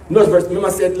plague. Remember I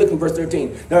said, look in verse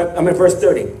 13. Now, I'm in verse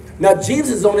 30. Now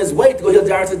Jesus is on his way to go heal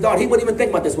Jairus' daughter. He wouldn't even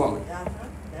think about this woman.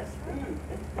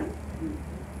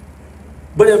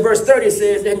 But in verse 30 it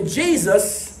says, and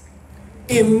Jesus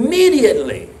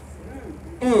immediately,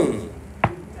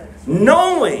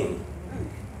 knowing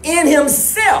in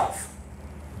himself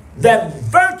that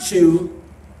virtue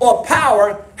or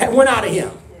power had went out of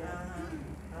him.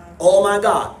 Oh my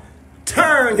God.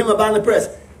 Turned him about in the press.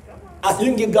 I said,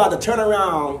 you can get God to turn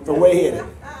around from where he headed.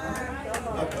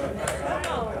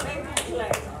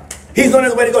 He's on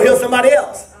his way to go heal somebody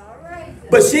else.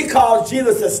 But she called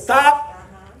Jesus to stop,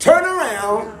 turn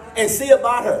around, and see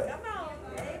about her.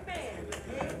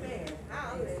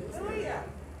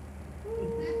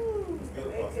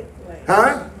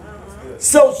 Huh?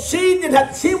 So she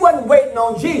wasn't waiting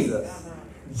on Jesus.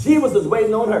 Jesus was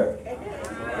waiting on her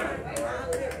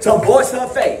to voice her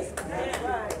faith.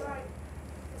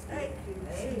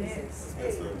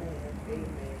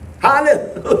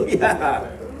 Hallelujah.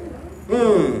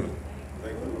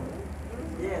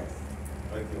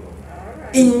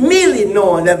 Immediately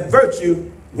knowing that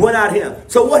virtue went out of him.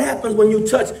 So what happens when you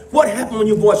touch? What happens when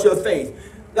you voice your faith?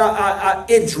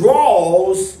 It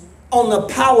draws on the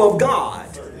power of God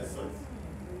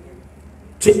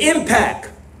to impact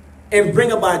and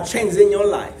bring about changes in your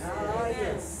life. Oh,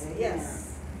 yes.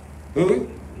 Yes.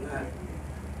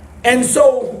 And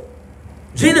so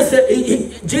Jesus said,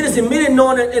 Jesus immediately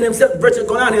knowing in himself the virtue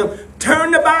going on him,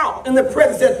 turned about in the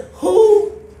presence and said,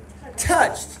 who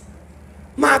touched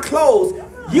my clothes?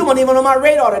 You weren't even on my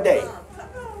radar today.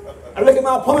 I look at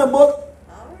my appointment book,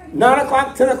 9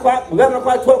 o'clock, 10 o'clock, 11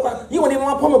 o'clock, 12 o'clock. You weren't even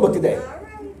on my appointment book today.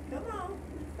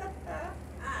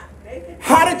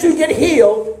 How did you get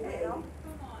healed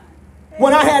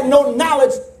when I had no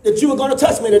knowledge that you were going to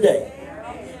touch me today?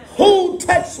 Who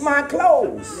touched my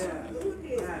clothes?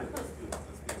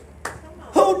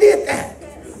 Who did that?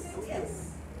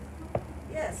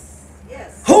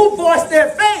 Who voiced their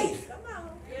faith?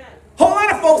 Whole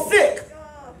lot of folks sick.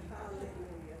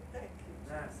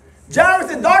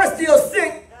 Jairus' daughter's still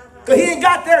sick because he ain't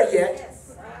got there yet.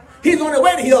 He's on the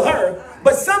way to heal her.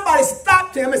 But somebody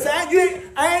stopped him and said,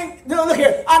 look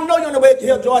here, I know you're on the way to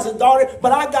heal Jairus' daughter,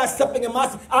 but I got something in my,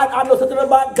 I know something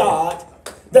about God,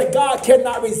 that God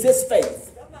cannot resist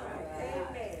faith.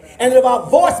 And if I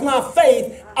voice my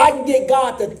faith, I can get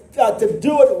God to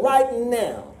do it right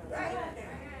now. Right now.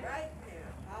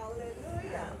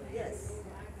 Hallelujah. Yes.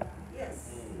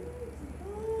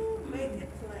 Make it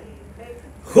plain.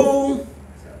 Who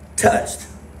touched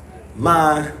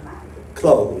my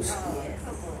clothes?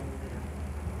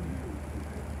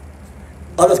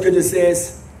 Other scripture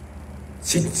says,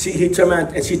 he turned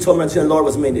around and she told me the Lord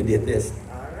was me that did this.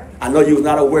 I know you was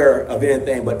not aware of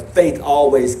anything, but faith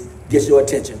always gets your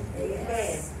attention.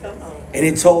 And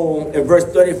he told in verse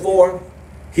 34,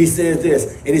 he says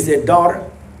this, and he said, daughter,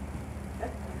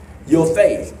 your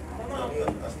faith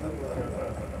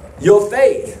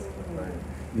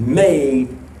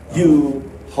made you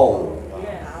whole.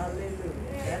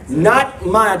 Not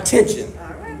my attention,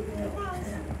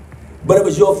 but it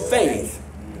was your faith.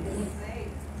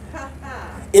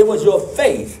 It was your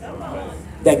faith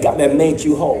that made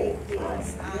you whole.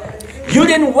 You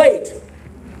didn't wait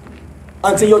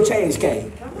until your change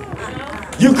came.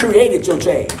 You created your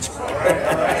change.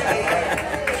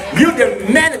 You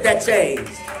demanded that change.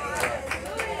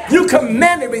 You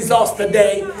commanded results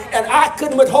today, and I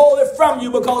couldn't withhold it from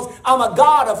you because I'm a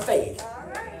God of faith.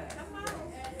 Come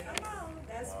on.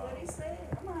 That's what he said.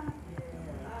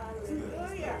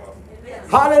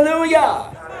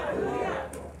 Hallelujah. Hallelujah.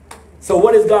 So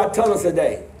what is God telling us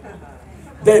today?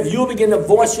 That if you begin to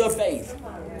voice your faith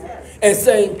and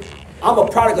say, I'm a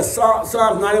product of Psalms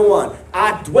 91.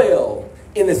 I dwell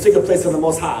in the secret place of the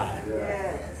Most High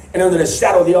and under the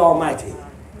shadow of the Almighty.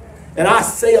 And I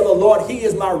say of the Lord, he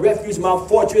is my refuge, my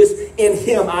fortress. In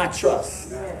him I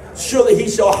trust. Surely he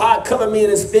shall cover me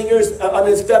in his fingers, under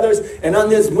his feathers, and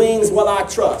under his wings will I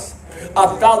trust.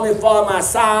 1,000 may fall on my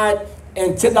side,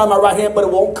 and 10 on my right hand, but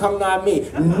it won't come nigh me.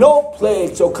 No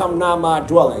plague shall come nigh my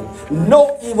dwelling.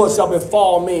 No evil shall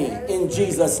befall me in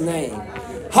Jesus' name.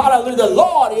 Hallelujah. The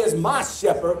Lord is my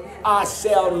shepherd. I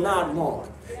shall not want.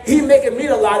 He maketh me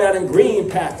to lie down in green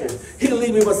pastures. He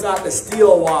lead me beside the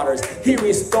still waters. He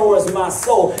restores my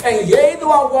soul. And yea,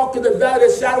 though I walk through the valley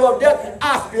of the shadow of death,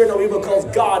 I fear no evil because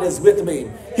God is with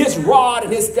me. His rod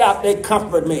and his staff, they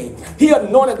comfort me. He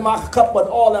anointed my cup with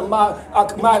oil, and he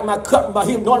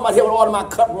anointed my head with oil, and my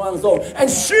cup runs over.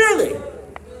 And surely,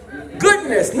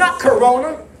 goodness, not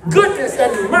corona, goodness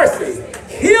and mercy,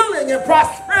 healing and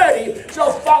prosperity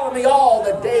shall follow me all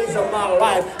the days of my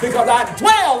life, because I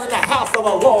dwell in the house of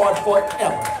the Lord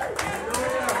forever.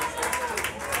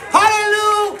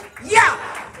 Hallelujah!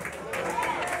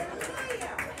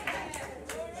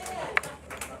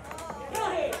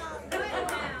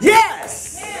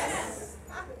 Yes!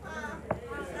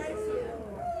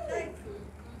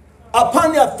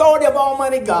 Upon the authority of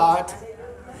Almighty God,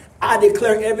 I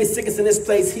declare every sickness in this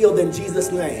place healed in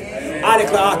Jesus' name. I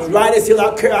declare arthritis healed.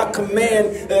 I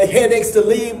command headaches to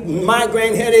leave,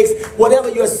 migraine headaches, whatever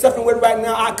you're suffering with right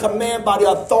now, I command by the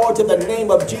authority of the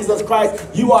name of Jesus Christ,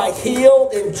 you are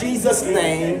healed in Jesus'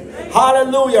 name.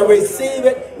 Hallelujah. Receive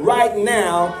it right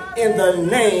now in the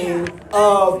name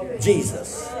of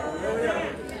Jesus.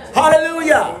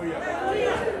 Hallelujah.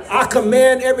 I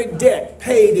command every debt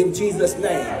paid in Jesus'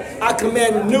 name. I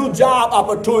command new job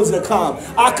opportunities to come.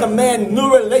 I command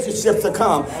new relationships to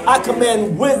come. I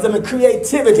command wisdom and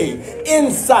creativity,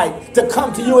 insight to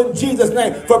come to you in Jesus'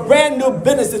 name. For brand new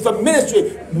businesses, for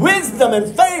ministry, wisdom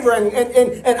and favor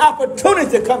and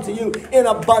opportunity to come to you in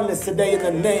abundance today in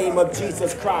the name of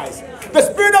Jesus Christ. The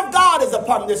Spirit of God is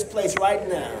upon this place right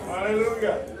now.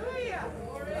 Hallelujah.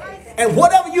 And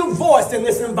whatever you voice in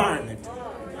this environment,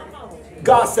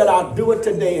 God said, I'll do it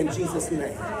today in Jesus'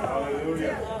 name.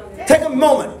 Hallelujah. Take a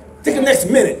moment, take the next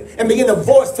minute, and begin to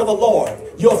voice to the Lord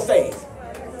your faith.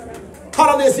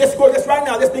 Hallelujah. this. Just go this right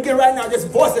now. Just begin right now. Just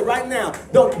voice it right now.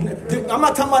 I'm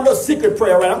not talking about no secret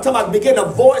prayer, right? I'm talking about begin to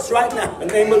voice right now in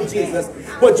the name of Jesus.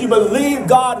 What you believe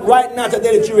God right now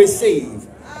today that you receive.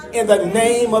 In the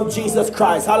name of Jesus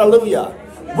Christ. Hallelujah.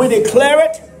 We declare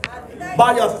it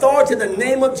by the authority in the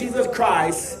name of Jesus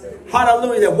Christ.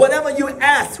 Hallelujah. That whatever you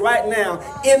ask right now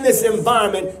in this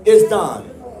environment is done.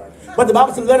 But the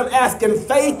Bible says, let him ask in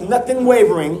faith, nothing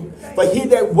wavering. But he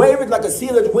that wavered like a sea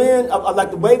of the wind,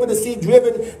 like the wave of the sea,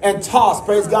 driven and tossed.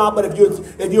 Praise God. But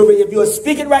if you're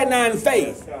speaking right now in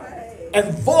faith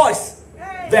and voice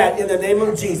that in the name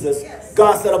of Jesus,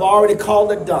 God said, I've already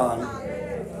called it done.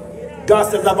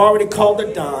 God says, I've already called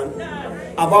it done.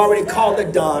 I've already called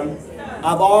it done.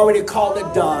 I've already called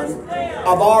it done.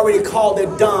 I've already called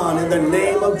it done in the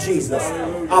name of Jesus.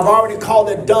 I've already called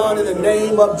it done in the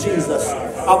name of Jesus.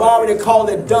 I've already called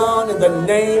it done in the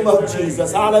name of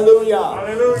Jesus. Hallelujah.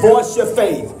 Hallelujah. Voice your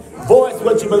faith. Voice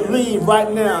what you believe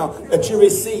right now that you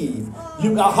receive.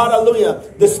 Hallelujah.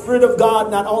 The Spirit of God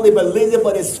not only believes it,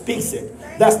 but it speaks it.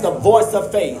 That's the voice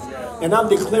of faith. And I'm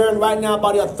declaring right now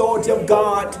by the authority of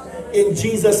God in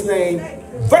Jesus' name,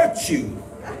 virtue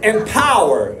and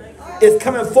power is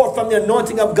coming forth from the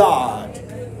anointing of God.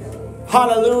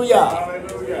 Hallelujah.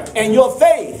 Hallelujah. And your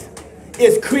faith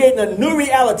is creating a new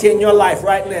reality in your life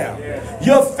right now.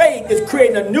 Your faith is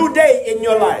creating a new day in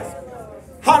your life.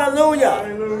 Hallelujah.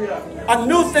 Hallelujah. A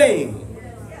new thing,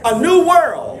 a new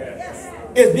world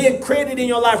is being created in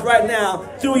your life right now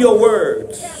through your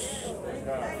words.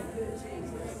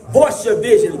 Voice your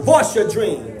vision, voice your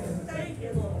dream.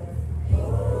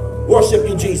 Worship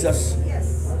you, Jesus.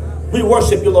 We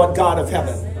worship you, Lord God of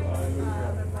heaven.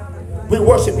 We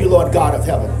worship you, Lord God of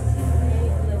heaven.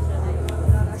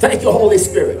 Thank you, Holy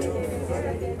Spirit,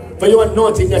 for your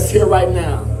anointing that's here right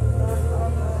now.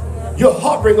 You're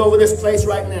hovering over this place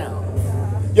right now.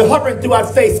 You're hovering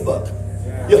throughout Facebook.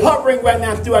 You're hovering right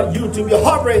now throughout YouTube. You're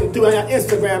hovering throughout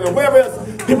Instagram and wherever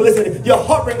else people listen. You're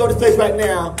hovering over this place right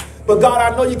now. But God,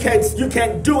 I know you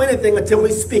can't do anything until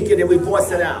we speak it and we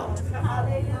voice it out.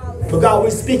 But God,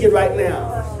 we speak it right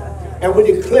now. And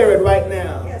we declare it right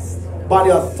now by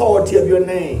the authority of your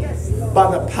name,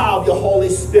 by the power of your Holy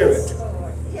Spirit,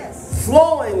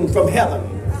 flowing from heaven,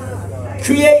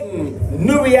 creating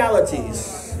new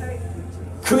realities,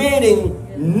 creating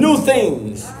new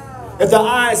things that the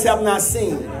eyes have not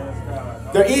seen,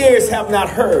 their ears have not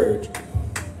heard,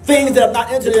 things that have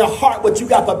not entered their heart, but you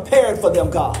got prepared for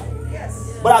them, God.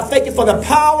 But I thank you for the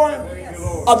power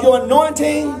of your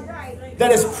anointing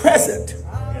that is present.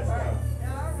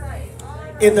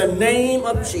 In the name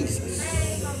of Jesus,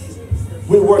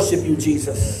 we worship you,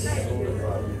 Jesus.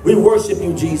 We worship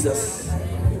you, Jesus.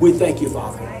 We thank you,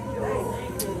 Father.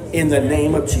 In the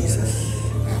name of Jesus.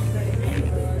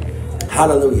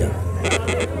 Hallelujah.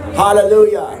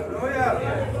 Hallelujah.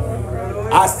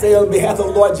 I say on behalf of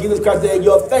the Lord Jesus Christ that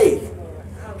your faith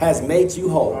has made you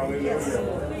whole.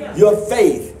 Your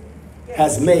faith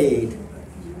has made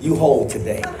you whole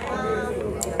today.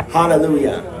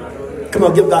 Hallelujah. Come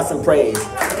on, give God some praise.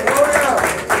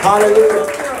 Hallelujah.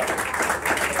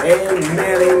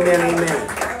 Amen, amen, amen.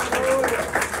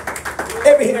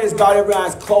 Every hand is bowed, every eye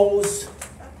is closed.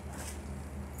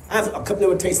 I have a couple of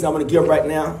invitations I'm going to give right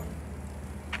now.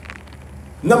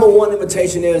 Number one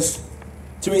invitation is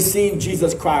to receive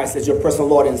Jesus Christ as your personal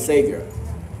Lord and Savior.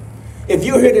 If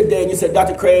you're here today and you said,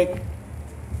 Dr. Craig,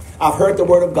 I've heard the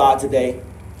word of God today,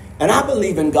 and I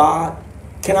believe in God,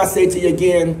 can I say to you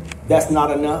again, that's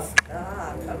not enough?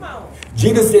 Come on.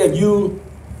 Jesus said, you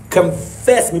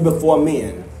confess me before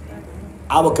men,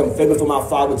 I will confess before my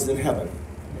Father which is in heaven.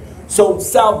 So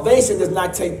salvation does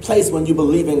not take place when you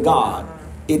believe in God.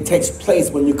 It takes place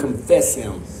when you confess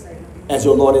him as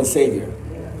your Lord and Savior.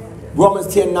 Romans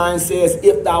 10:9 says,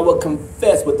 if thou wilt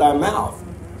confess with thy mouth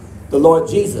the Lord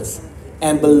Jesus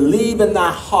and believe in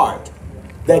thy heart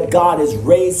that God has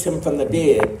raised him from the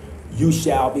dead, you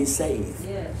shall be saved.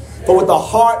 Yes. For with the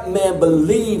heart man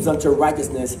believes unto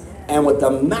righteousness, and with the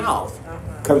mouth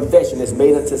confession is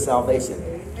made unto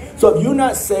salvation. So if you're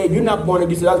not saved, you're not born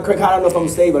again, you say, Dr. Craig, how do I know if I'm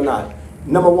saved or not?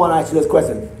 Number one, I ask you this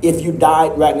question. If you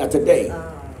died right now today,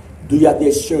 do you have the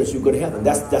assurance you go to heaven?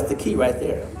 That's the key right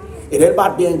there. It ain't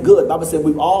about being good. The Bible said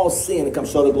we've all sinned and come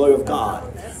short of the glory of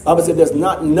God. The Bible said there's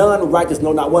none righteous,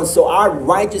 no, not one. So our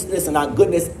righteousness and our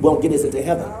goodness won't get us into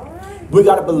heaven. We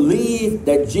got to believe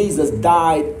that Jesus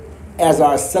died as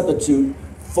our substitute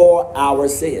for our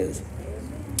sins.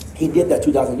 He did that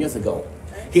 2,000 years ago.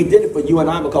 He did it for you and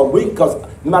I because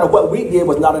no matter what we did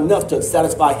was not enough to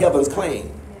satisfy heaven's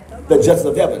claim, the justice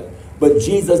of heaven. But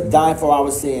Jesus died for our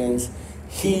sins.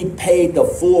 He paid the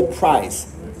full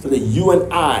price so that you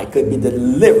and I could be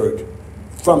delivered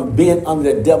from being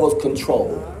under the devil's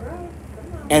control.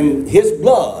 And his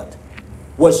blood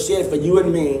was shed for you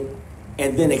and me,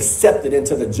 and then accepted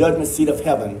into the judgment seat of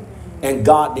heaven. And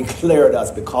God declared us,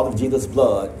 because of Jesus'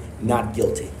 blood, not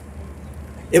guilty.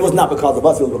 It was not because of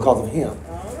us, it was because of him.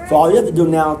 So all you have to do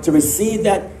now to receive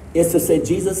that is to say,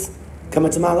 Jesus, come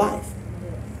into my life.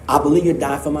 I believe you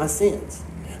died for my sins.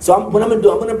 So what I'm going to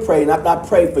do, I'm going to pray, and after I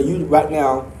pray for you right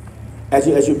now, as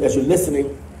you're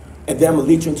listening, and then I'm going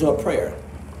to lead you into a prayer.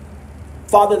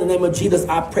 Father, in the name of Jesus,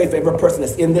 I pray for every person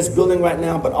that's in this building right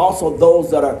now, but also those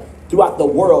that are throughout the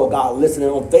world, God, listening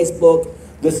on Facebook,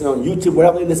 listening on YouTube,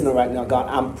 wherever they're listening right now, God,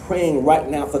 I'm praying right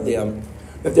now for them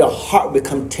that their heart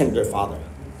become tender, Father,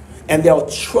 and they'll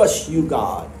trust you,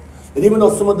 God. And even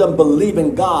though some of them believe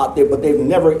in God, but they've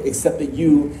never accepted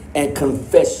you and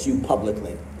confessed you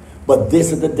publicly. But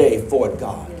this is the day for it,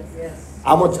 God. Yes.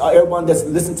 I want everyone that's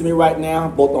listening to me right now,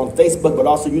 both on Facebook, but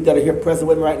also you that are here present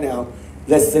with me right now,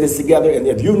 let's say this together. And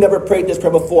if you've never prayed this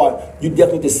prayer before, you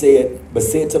definitely need to say it, but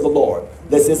say it to the Lord.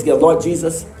 Let's say it together. Lord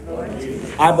Jesus,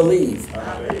 I believe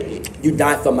you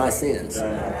died for my sins.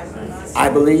 I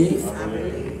believe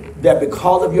that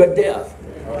because of your death,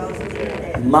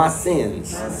 my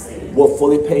sins were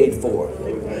fully paid for.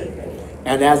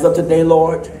 And as of today,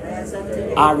 Lord,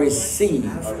 I receive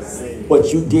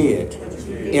what you did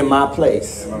in my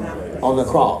place on the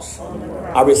cross.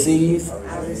 I receive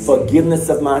forgiveness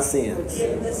of my sins.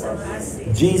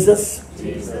 Jesus,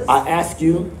 I ask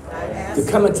you to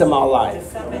come into my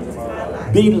life.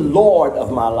 Be Lord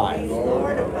of my life.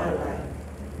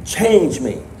 Change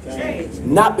me.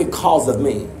 Not because of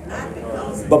me,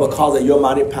 but because of your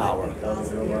mighty power.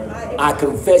 I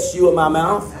confess you in my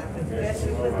mouth,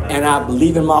 and I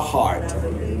believe in my heart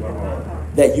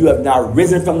that you have now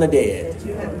risen from the dead.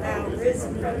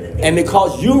 And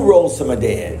because you rose from the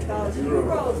dead,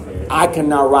 I can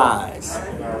now rise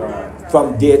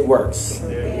from dead works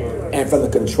and from the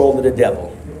control of the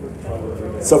devil.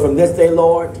 So from this day,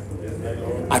 Lord,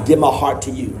 I give my heart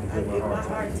to you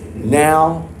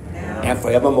now and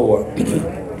forevermore.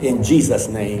 In Jesus'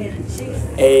 name,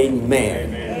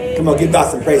 amen. Come on, give God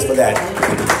some praise for that.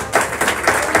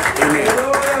 Amen.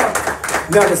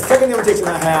 Now, the second invitation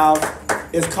I have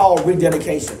is called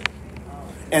rededication.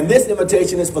 And this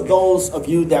invitation is for those of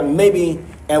you that maybe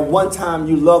at one time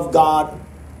you love God,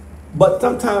 but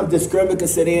sometimes discouragement can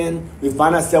set in. We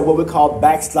find ourselves what we call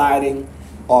backsliding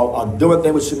or doing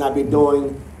things we should not be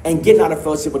doing and getting out of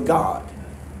fellowship with God.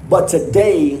 But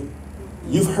today,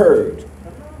 you've heard.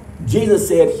 Jesus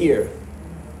said here,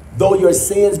 though your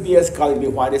sins be as scarlet, be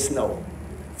white as snow.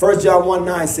 1 John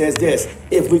 1:9 says this,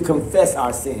 if we confess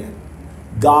our sin,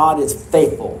 God is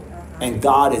faithful and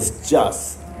God is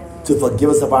just to forgive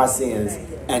us of our sins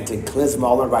and to cleanse from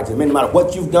all unrighteousness. No matter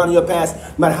what you've done in your past,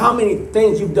 no matter how many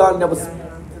things you've done that was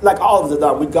like all of us have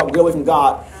done, we get away from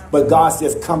God, but God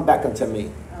says, come back unto me.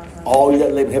 All you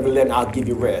that live in heaven, and I'll give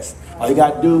you rest. All you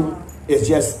got to do is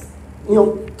just,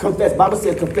 confess. Bible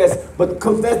says confess, but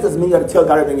confess doesn't mean you got to tell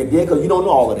God everything you did, because you don't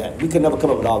know all of that. We can never come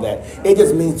up with all that. It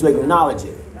just means to acknowledge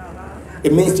it.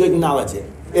 It means to acknowledge it.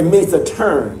 It means to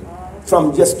turn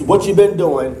from just what you've been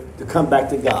doing to come back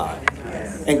to God.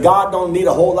 And God don't need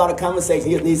a whole lot of conversation.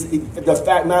 He needs,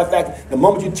 matter of fact, the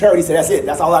moment you turn, he said, that's it.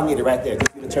 That's all I needed right there.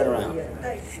 Just need to turn around.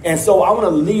 And so I want to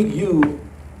lead you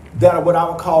that what I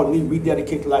would call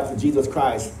rededicate your life to Jesus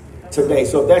Christ today.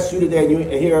 So if that's you today and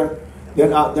you're here,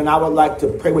 then I would like to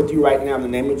pray with you right now in the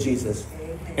name of Jesus.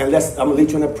 And I'm going to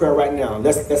lead you in a prayer right now.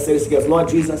 Let's say this together. Lord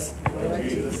Jesus,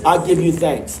 I give you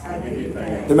thanks.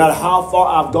 No matter how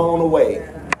far I've gone away,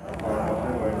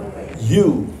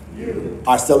 you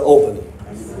are still open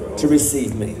to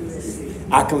receive me.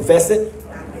 I confess it,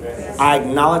 I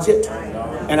acknowledge it,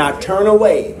 and I turn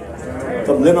away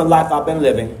from living a life I've been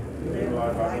living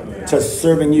to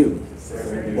serving you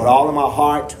with all of my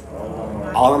heart,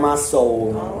 all of my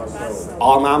soul,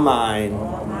 all of my mind,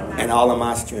 and all of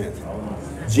my strength.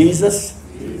 Jesus,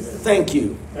 thank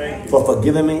you for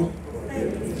forgiving me.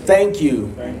 Thank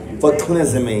you for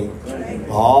cleansing me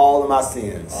of all of my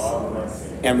sins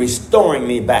and restoring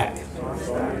me back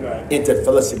into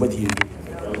fellowship with you.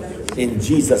 In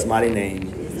Jesus' mighty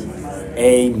name,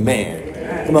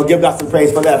 amen. Come on, give God some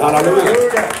praise for that. Hallelujah.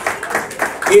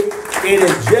 It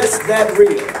is just that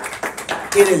real.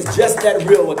 It is just that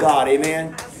real with God.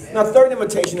 Amen. Now, third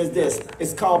invitation is this.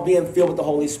 It's called being filled with the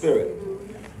Holy Spirit.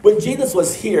 When Jesus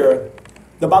was here,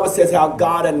 the Bible says how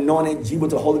God anointed Jesus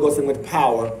with the Holy Ghost and with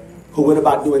power, who went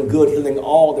about doing good, healing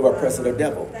all that were oppressed of the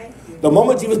devil. The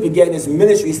moment Jesus began his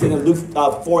ministry, he said in Luke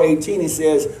 4:18, he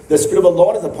says, the Spirit of the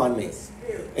Lord is upon me.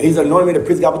 And he's anointed me to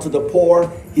preach the gospel to the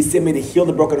poor. He sent me to heal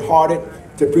the brokenhearted,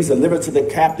 to preach deliverance to the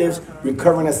captives,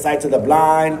 recovering the sight to the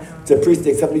blind, to preach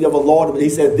the acceptability of the Lord. He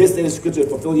said, this day the scripture is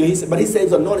fulfilled. He said, but he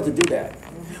says anointed to do that.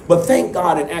 But thank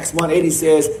God in Acts 1:8 he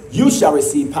says, you shall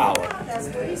receive power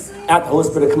after the Holy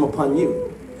Spirit come upon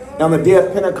you. Now on the day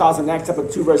of Pentecost in Acts chapter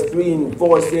 2 verse 3 and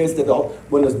 4 it says that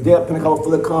when the day of Pentecost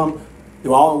fully come, they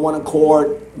were all in one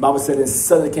accord. The Bible said, and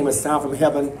suddenly came a sound from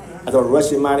heaven as a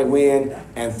rushing mighty wind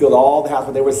and filled all the house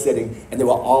where they were sitting, and they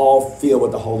were all filled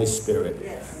with the Holy Spirit.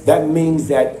 That means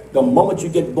that the moment you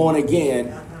get born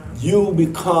again, you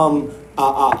become,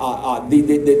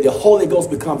 the Holy Ghost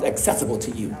becomes accessible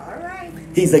to you.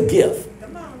 He's a gift,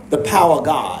 the power of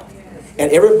God.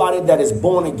 And everybody that is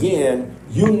born again,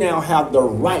 you now have the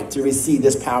right to receive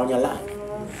this power in your life.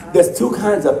 There's two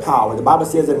kinds of power. The Bible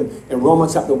says in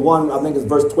Romans chapter 1, I think it's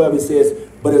verse 12, it says,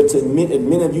 but to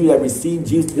many of you that receive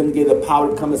Jesus, to them gave the power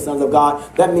to become the sons of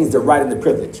God. That means the right and the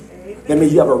privilege. That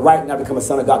means you have a right now to become a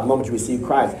son of God the moment you receive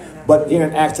Christ. But here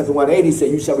in Acts chapter 1:8, he said,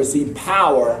 you shall receive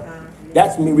power.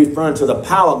 That's me referring to the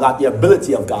power of God, the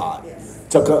ability of God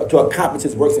to accomplish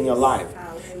his works in your life.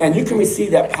 And you can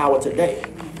receive that power today.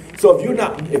 So if you've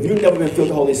never been filled with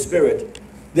the Holy Spirit,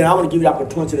 then I want to give you the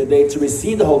opportunity today to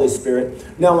receive the Holy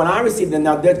Spirit. Now, when I receive them,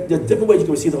 now there's different ways you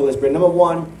can receive the Holy Spirit. Number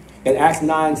one, in Acts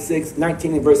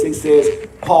 19 and verse 6 says,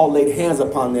 Paul laid hands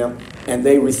upon them, and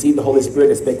they received the Holy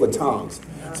Spirit and spake with tongues.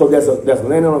 So there's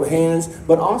laying on of hands,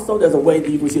 but also there's a way that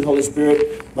you can receive the Holy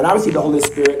Spirit. When I received the Holy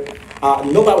Spirit,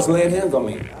 nobody was laying hands on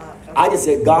me. I just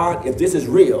said, God, if this is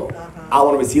real, I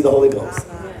want to receive the Holy Ghost.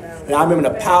 And I remember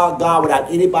the power of God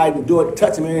without anybody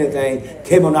touching me or anything,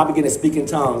 came on, I began to speak in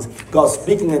tongues. Because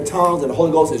speaking in tongues and the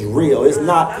Holy Ghost is real. It's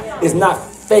not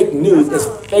fake news, it's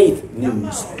faith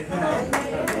news.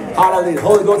 Hallelujah. The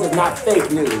Holy Ghost is not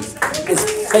fake news.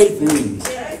 It's faith news.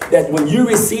 That when you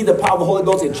receive the power of the Holy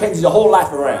Ghost, it changes your whole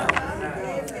life around.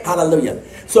 Hallelujah.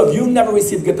 So if you never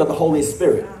received the gift of the Holy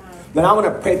Spirit, then I want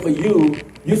to pray for you.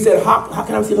 You said, how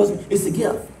can I receive the Holy Spirit? It's a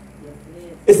gift.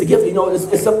 It's a gift. You know,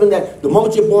 it's something that the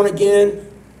moment you're born again,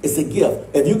 it's a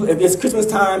gift. If it's Christmas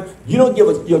time, you don't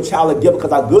give your child a gift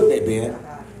because how good they've been.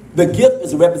 The gift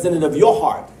is a representative of your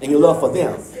heart and your love for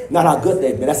them, not how good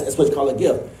they've been. That's what you call a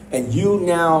gift. And you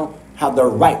now have the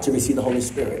right to receive the Holy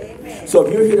Spirit. Amen. So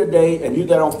if you're here today and you're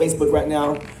there on Facebook right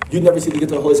now, you never received the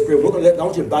gift of the Holy Spirit, I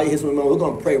want you to bow your heads with me. We're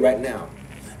going to pray right now.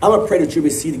 I'm going to pray that you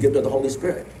receive the gift of the Holy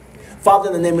Spirit. Father,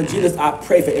 in the name of Jesus, I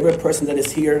pray for every person that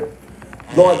is here,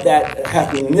 Lord, that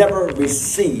has never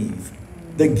received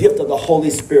the gift of the Holy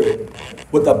Spirit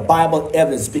with the Bible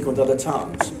evidence speaking with other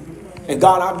tongues. And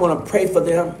God, I'm going to pray for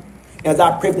them. As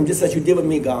I pray for them, just as you did with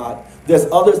me, God, there's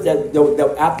others that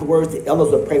afterwards, the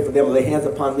elders will pray for them and lay hands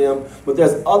upon them. But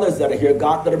there's others that are here,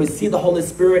 God, that have received the Holy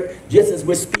Spirit just as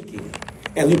we're speaking.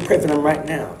 And we pray for them right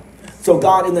now. So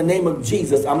God, in the name of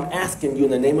Jesus, I'm asking you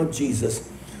in the name of Jesus,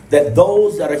 that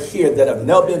those that are here that have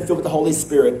never been filled with the Holy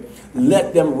Spirit,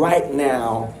 let them right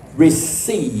now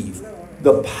receive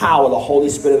the power of the Holy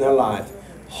Spirit in their life.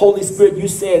 Holy Spirit, you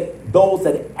said those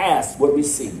that ask will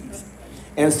receive.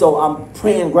 And so I'm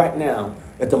praying right now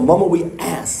that the moment we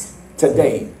ask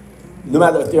today, no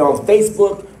matter if they're on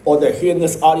Facebook or they're here in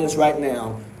this audience right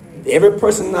now, every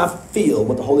person I feel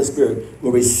with the Holy Spirit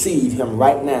will receive him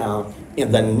right now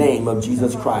in the name of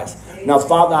Jesus Christ. Now,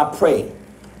 Father, I pray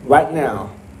right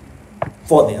now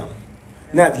for them.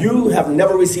 Now, if you have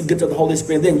never received the gift of the Holy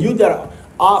Spirit, then you that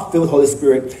are filled with the Holy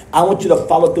Spirit, I want you to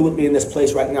follow through with me in this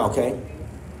place right now, okay?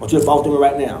 I want you to follow through with me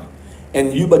right now.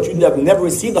 But you have never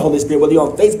received the Holy Spirit, whether you're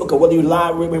on Facebook or whether you're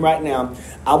live with me right now,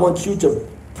 I want you to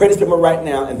pray this with me right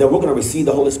now, and then we're going to receive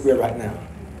the Holy Spirit right now.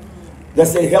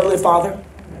 Let's say, Heavenly Father,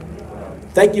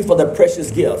 thank you for the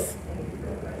precious gift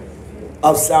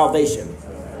of salvation.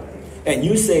 And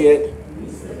you said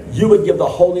you would give the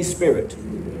Holy Spirit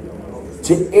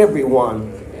to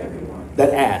everyone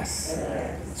that asks.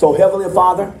 So, Heavenly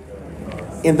Father,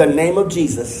 in the name of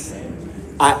Jesus,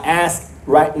 I ask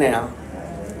right now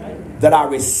that I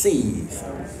receive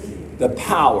the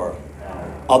power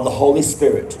of the Holy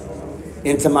Spirit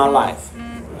into my life.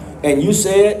 And you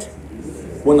said,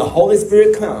 when the Holy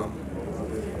Spirit comes,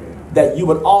 that you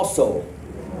would also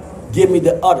give me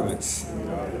the utterance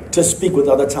to speak with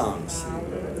other tongues.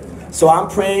 So I'm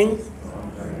praying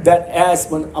that as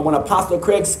when Apostle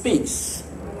Craig speaks,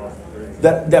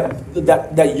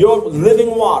 that your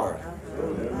living water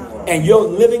and your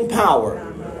living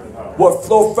power will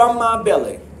flow from my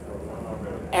belly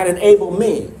and enable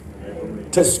me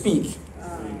to speak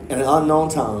in an unknown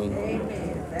tongue,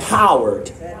 powered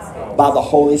by the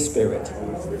Holy Spirit,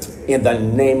 in the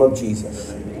name of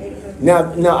Jesus.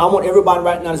 Now I want everybody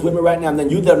right now that's with me right now, and then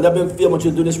you that have never been filled, I want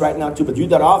you to do this right now too, but you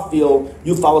that are filled,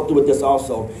 you follow through with this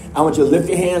also. I want you to lift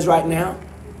your hands right now,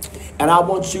 And I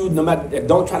want you, no matter,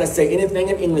 don't try to say anything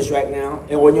in English right now,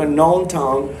 and when you're known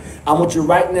tongue, I want you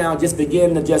right now, just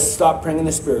begin to just start praying in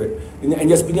the Spirit. And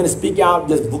just begin to speak out,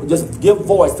 just give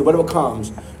voice to whatever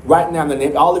comes right now. In the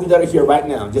name, all of you that are here right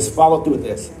now, just follow through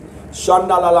this. Just open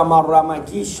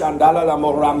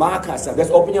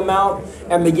your mouth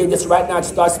and begin just right now to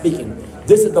start speaking.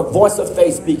 This is the voice of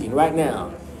faith speaking right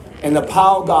now. And the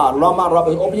power of God.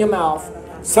 Open your mouth.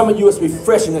 Some of you is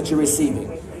refreshing that you're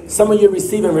receiving. Some of you are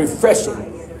receiving refreshing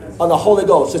of the Holy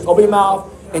Ghost. Just open your mouth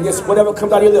and just whatever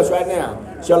comes out of your lips right now.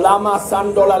 Shalama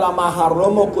sandola la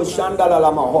maharomo kushandala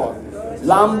la mahor.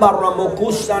 Lamba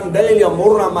ramokushandelia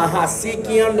murra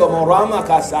mahasikiando morama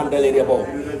kasandelebo.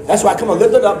 That's right. Come on,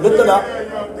 lift it up, lift it up,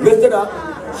 lift it up.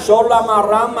 Sholama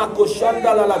rama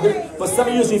kushandala la. For some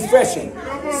of you it's refreshing.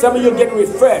 Some of you are getting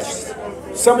refreshed.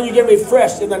 Some of you get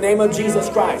refreshed in the name of Jesus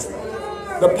Christ.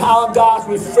 The power of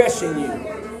God is refreshing you.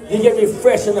 You get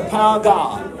refreshed in the power of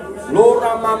God.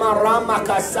 Lora mama rama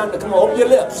kasanda. Come on, open your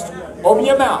lips, open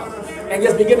your mouth, and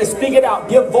just begin to speak it out.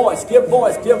 Give voice, give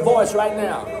voice, give voice right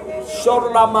now.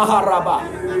 Shola maharaba.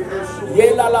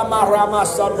 Yela la marama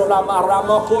sandola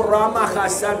marama kurama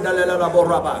kasanda la la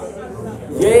boraba.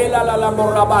 Yela la la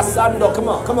moraba sando. Come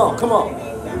on, come on, come on.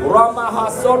 Rama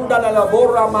hasonda la la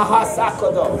borama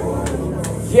hasakodo.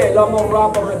 Yela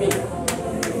moraba rebi.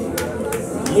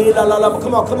 Yela la la.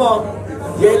 Come on, come on.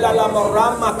 Yela la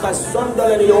morama kasonda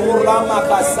la yomurama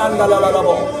kasanda la la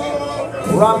bo.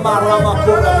 Rama rama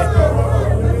kurame.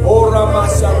 O rama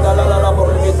sanda la la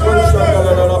borebe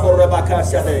kunshanda la la boreba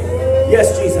kasade.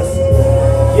 Yes, Jesus.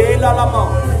 Yela la ma.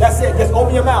 That's it. Just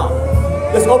open your mouth.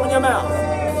 Just open your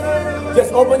mouth.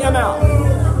 Just open your mouth.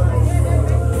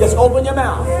 Just open your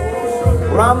mouth.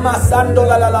 Rama sando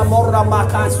la la morama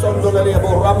kasondo la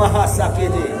bo rama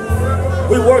hasakede.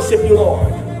 We worship you,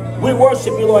 Lord. We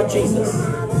worship you, Lord Jesus.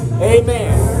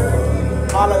 Amen.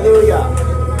 Hallelujah.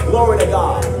 Glory to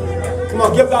God. Come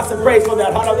on, give God some praise for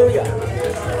that. Hallelujah.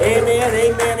 Amen,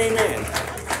 amen, amen.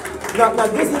 Now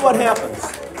this is what happens.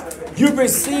 You've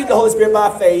received the Holy Spirit by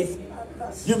faith.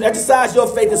 You've exercised your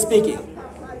faith in speaking.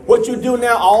 What you do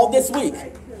now all this week,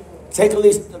 take at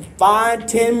least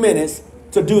 5-10 minutes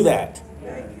to do that.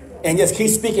 And just keep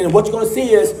speaking. And what you're going to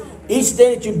see is each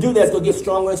day that you do that is going to get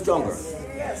stronger and stronger.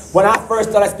 When I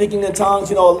first started speaking in tongues,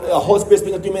 you know, the Holy Spirit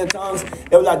speaking through me in tongues,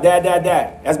 it was like dad, dad,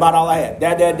 dad. That's about all I had.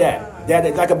 Dad, dad, dad. Dad,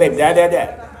 dad, like a baby. Dad, dad,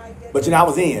 dad. But you know, I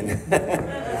was in.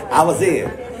 I was in.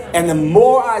 And the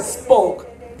more I spoke,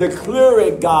 the clearer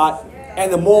it got,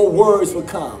 and the more words would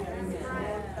come.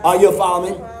 Are you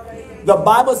following me? The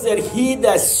Bible said, he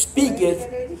that speaketh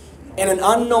in an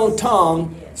unknown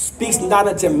tongue speaks not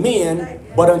unto men,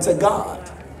 but unto God.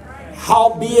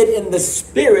 Howbeit in the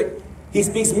spirit, he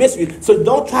speaks mystery. So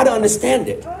don't try to understand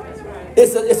it.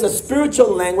 It's a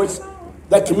spiritual language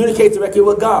that communicates directly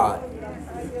with God.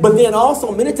 But then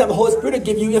also, many times the Holy Spirit will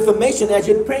give you information as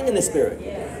you're praying in the Spirit.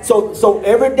 So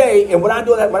every day, and when I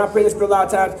do that, when I pray in the Spirit a lot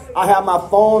of times, I have my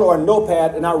phone or a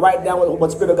notepad, and I write down what the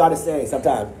Spirit of God is saying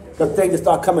sometimes. The things just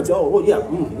start coming to, oh, well,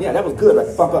 yeah, that was good.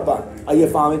 Like, bum, bum, bum. Are you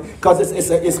following me? Because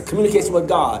it's communication with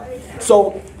God. So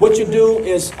what you do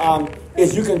is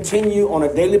you continue on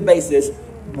a daily basis,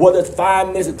 whether it's 5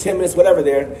 minutes or 10 minutes, whatever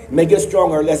there, make it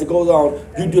stronger as it goes on.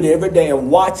 You do it every day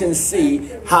and watch and see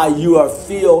how you are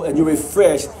feel and you're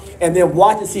refreshed. And then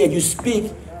watch and see as you speak.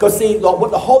 Because see,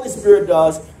 what the Holy Spirit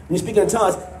does, when you speak in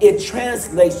tongues, it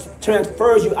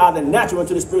transfers you out of the natural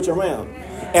into the spiritual realm.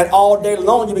 And all day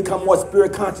long you become more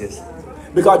spirit conscious.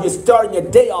 Because you're starting your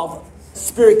day off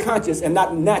spirit conscious and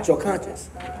not natural conscious.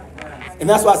 And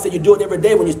that's why I say you do it every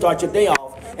day when you start your day off.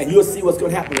 And you'll see what's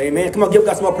going to happen. Amen. Come on, give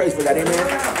God some more praise for that. Amen.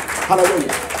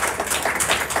 Hallelujah.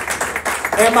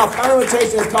 And my final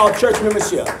invitation is called church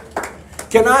membership.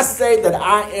 Can I say that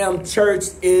I Am Church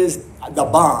is the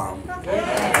bomb?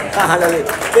 Hallelujah.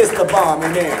 It's the bomb.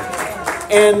 Amen.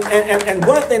 And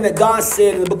one thing that God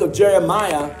said in the book of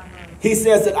Jeremiah, he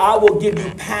says that I will give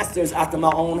you pastors after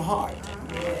my own heart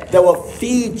that will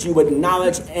feed you with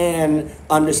knowledge and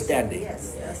understanding.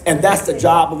 And that's the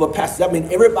job of a pastor. That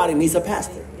means everybody needs a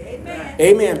pastor.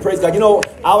 Amen. Praise God. You know,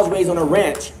 I was raised on a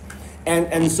ranch.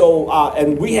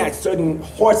 And we had certain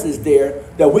horses there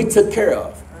that we took care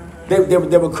of. They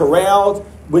were corralled.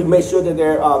 We made sure that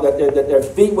their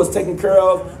feet was taken care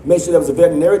of. Made sure there was a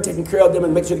veterinarian taking care of them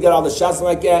and make sure to get all the shots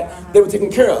like that. They were taken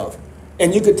care of.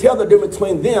 And you could tell the difference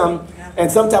between them.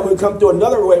 And sometimes we come through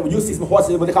another way when you see some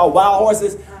horses, what they call wild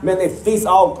horses. Man, they feast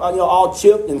all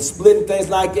chipped and split and things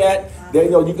like that. They,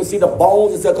 you can see the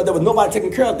bones and stuff because there was nobody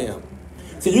taking care of them.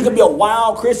 So you could be a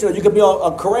wild Christian or you could be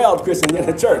a corralled Christian in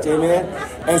the church, amen.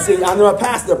 And see, I'm a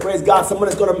pastor, praise God, someone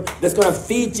that's gonna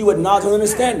feed you with knowledge and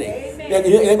understanding. There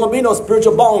ain't going to be no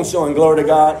spiritual bones showing, glory to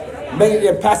God. Make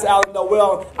it, Pastor Allen know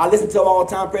well. I listen to him all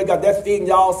the time, praise God. They're feeding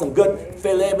y'all some good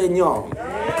filet mignon.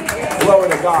 Glory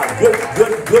to God.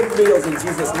 Good meals in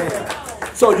Jesus' name.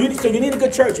 So you need a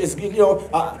good church. It's,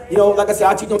 like I said,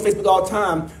 I teach on Facebook all the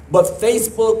time, but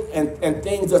Facebook and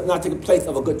things does not take the place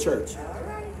of a good church.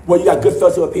 Well, you got good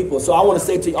fellowship with people. So I want to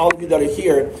say to all of you that are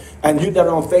here and you that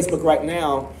are on Facebook right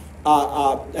now,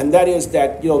 and that is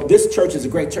that, this church is a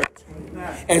great church.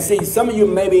 And see, some of you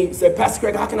maybe say, Pastor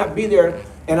Craig, how can I be there?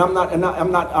 And I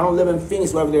don't live in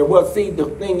Phoenix, wherever there. Well, see, the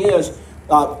thing is,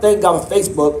 thank God for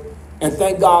Facebook, and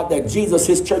thank God that Jesus,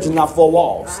 his church is not four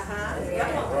walls.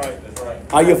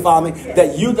 Are you following me?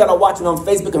 That you that are watching on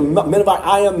Facebook, and many of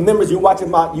our IAM members, you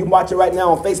watching right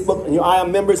now on Facebook, and your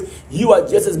IAM members, you are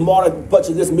just as martyred bunch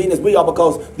of this meeting as we are,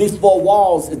 because these four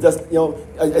walls, it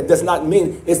does not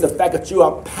mean it's the fact that you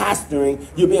are pastoring,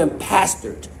 you're being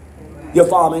pastored. You're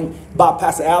following me? By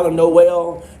Pastor Allen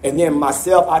Noel, and then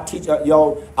myself. I teach.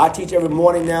 I teach every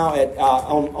morning now at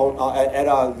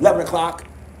 11 o'clock,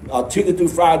 Tuesday through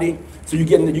Friday. So you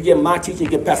get my teaching, you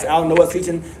get Pastor Allen Noel's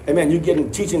teaching. Amen. You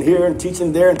getting teaching here and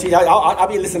teaching there and teaching. I'll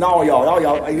be listening to all y'all. All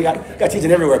y'all got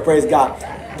teaching everywhere. Praise God.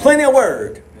 Plenty of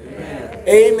word.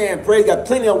 Amen. Praise God.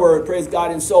 Plenty of word. Praise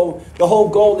God. And so the whole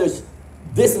goal is,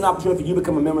 this is an opportunity for you to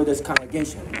become a member of this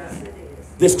congregation,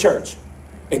 this church.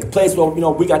 A place where,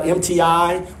 we got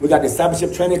MTI, we got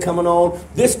discipleship training coming on.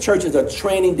 This church is a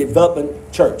training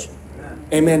development church.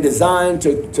 Amen. Designed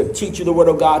to teach you the word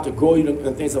of God, to grow you in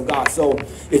the things of God. So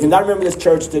if you're not a member of this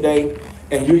church today,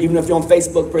 and even if you're on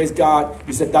Facebook, praise God,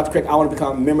 you said, Dr. Craig, I want to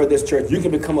become a member of this church. You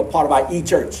can become a part of our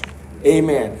E-church.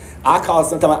 Amen. I call it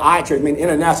sometimes an I-church, I mean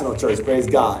international church, praise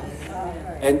God.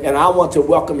 And I want to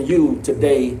welcome you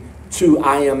today to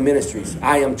IAM Ministries,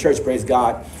 IAM Church, praise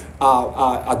God.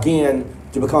 Again,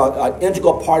 to become an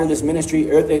integral part of this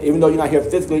ministry, everything, even though you're not here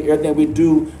physically, everything we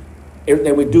do,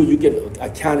 you get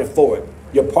accounted for it.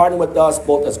 You're partnering with us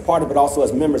both as part of it, but also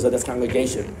as members of this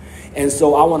congregation. And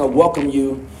so I want to welcome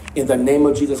you in the name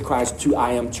of Jesus Christ to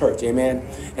IAM Church. Amen.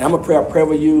 And I'm going to pray a prayer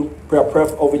over you,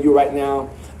 over you right now.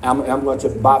 I'm going to,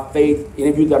 by faith, any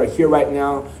of you that are here right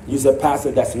now, you said,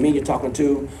 Pastor, that's me you're talking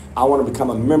to. I want to become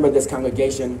a member of this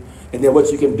congregation. And then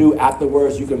what you can do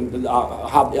afterwards, you can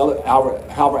have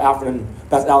Alfred and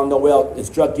Pastor Allen Noel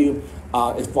instruct you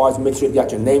as far as make sure you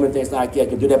got your name and things like that. You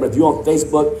can do that. But if you're on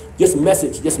Facebook, just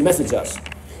message us.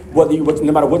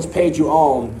 No matter which page you're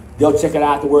on, they'll check it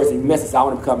out afterwards and message, I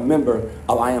want to become a member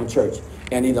of IAM Church.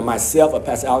 And either myself or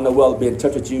Pastor Allen Noel will be in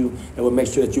touch with you, and we'll make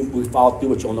sure that we follow through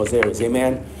with you on those areas.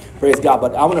 Amen. Praise God.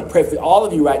 But I want to pray for all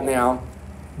of you right now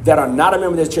that are not a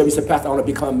member of this church. You said, Pastor, I want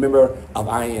to become a member of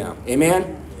IAM.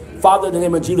 Amen. Father, in the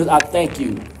name of Jesus, I thank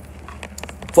you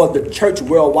for the church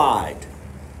worldwide.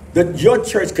 Your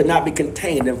church could not be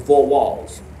contained in four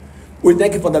walls. We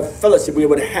thank you for the fellowship we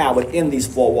would have within these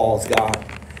four walls, God,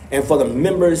 and for the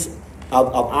members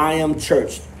of IAM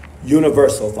Church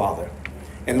Universal, Father.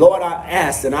 And Lord, I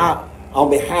ask, and on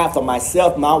behalf of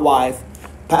myself, my wife,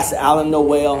 Pastor Allen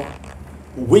Noel,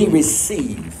 we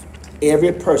receive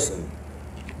every person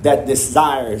that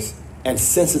desires and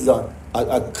senses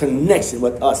a connection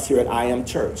with us here at IAM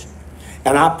Church.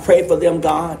 And I pray for them,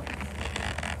 God,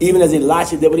 even as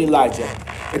Elisha did with Elijah,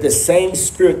 that the same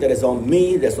spirit that is on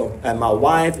me, and my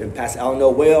wife, and Pastor Allen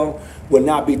Noel, will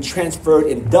now be transferred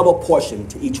in double portion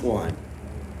to each one.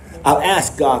 I'll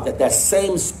ask God that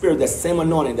same spirit, that same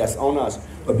anointing that's on us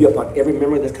will be upon every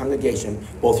member of this congregation,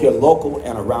 both here local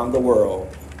and around the world,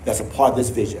 that's a part of this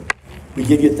vision. We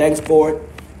give you thanks for it,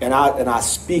 and I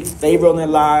speak favor on their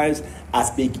lives, I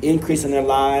speak increase in their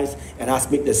lives, and I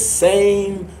speak the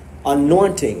same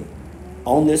anointing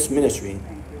on this ministry.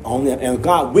 On them. And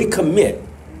God, we commit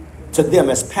to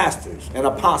them as pastors and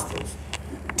apostles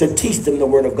to teach them the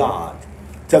word of God,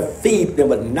 to feed them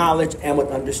with knowledge and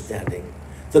with understanding.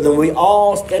 So that when we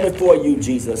all stand before you,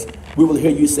 Jesus, we will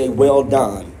hear you say, well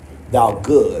done, thou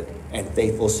good and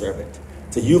faithful servant.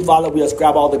 To you, Father, we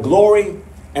ascribe all the glory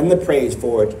and the praise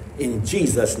for it. In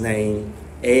Jesus' name,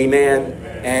 amen,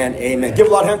 and amen. Give a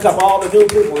lot of hand clap for all the new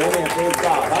people. Amen. Praise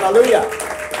God. Hallelujah.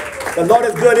 The Lord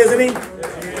is good, isn't he?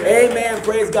 Amen.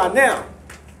 Praise God. Now,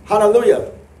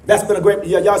 hallelujah. That's been a great,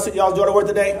 y'all enjoy the word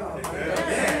today?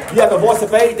 You have the voice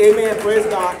of faith. Amen. Praise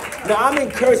God. Now, I'm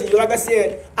encouraging you. Like I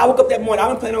said, I woke up that morning. I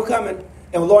wasn't planning on coming.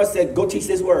 And the Lord said, go teach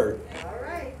this word. All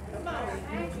right. Come on.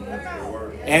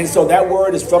 And so that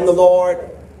word is from the Lord.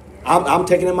 I'm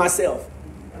taking it myself.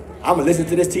 I'm going to listen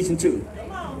to this teaching too.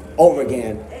 Over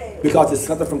again. Because it's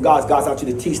something from God. God wants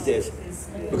you to teach this.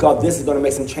 Because this is going to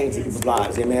make some change in people's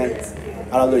lives. Amen.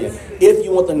 Hallelujah. If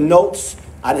you want the notes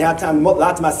I didn't have time. A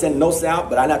lot of times I send notes out,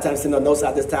 but I didn't have time to send no notes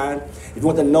out this time. If you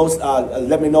want the notes,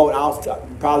 let me know. I'll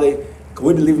probably,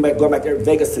 we'll be going back to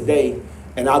Vegas today,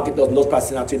 and I'll get those notes probably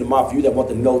sent out to you tomorrow for you that want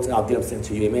the notes, and I'll get them sent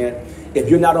to you. Amen. If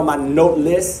you're not on my note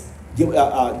list, give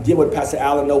with Pastor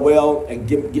Allen Noel and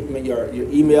give me your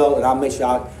email, and I'll make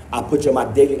sure I'll put you on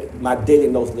my daily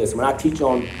notes list. When I teach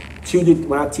on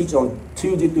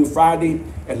Tuesday through Friday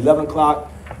at 11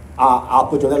 o'clock, I'll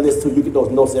put you on that list too. You get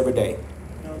those notes every day.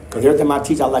 Because every time I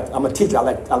teach, I'm a teacher.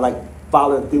 I like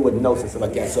following through with notes and stuff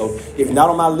like that. So if you're not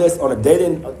on my list on a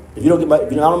daily, if you're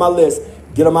not on my list,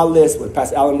 get on my list with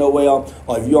Pastor Allen Noel.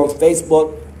 Or if you're on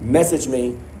Facebook, message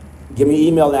me, give me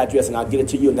your email address, and I'll get it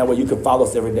to you. And that way you can follow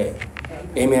us every day.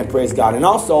 Amen. Praise God. And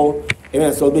also,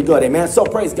 amen. So it'll be good. Amen. So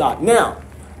praise God. Now,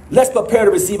 let's prepare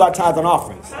to receive our tithes and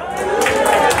offerings.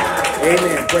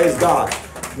 Amen. Praise God.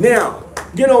 Now,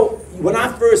 you know,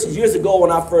 years ago,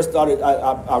 when I first started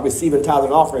receiving tithes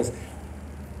and offerings,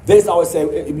 they used to always say,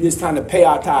 it's time to pay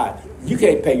our tithe. You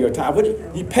can't pay your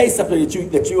tithe. You pay something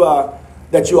that you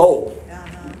owe.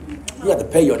 You have to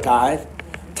pay your tithe.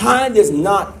 Tithe is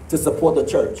not to support the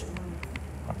church.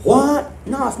 What?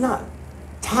 No, it's not.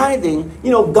 Tithing,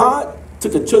 you know, God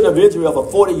took the children of Israel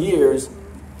for 40 years,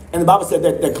 and the Bible said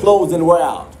that their clothes didn't wear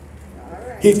out.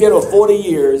 He fed them for 40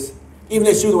 years, even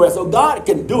their shoes wear out. So God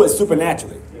can do it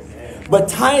supernaturally. But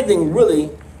tithing really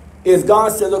is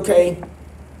God says, okay,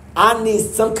 I need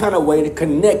some kind of way to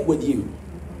connect with you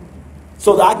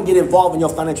so that I can get involved in your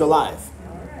financial life.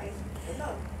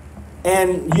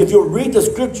 And if you read the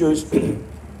scriptures,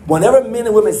 whenever men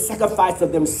and women sacrificed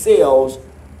of themselves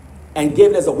and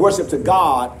gave it as a worship to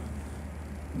God,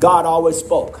 God always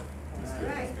spoke. That's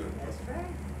right.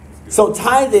 So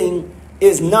tithing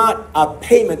is not a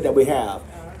payment that we have.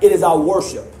 It is our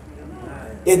worship.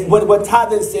 What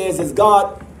tithing says is,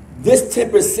 God, this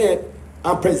 10%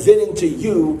 I'm presenting to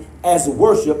you as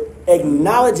worship,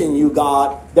 acknowledging you,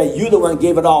 God, that you the one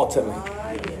gave it all to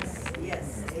me.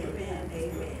 Yes.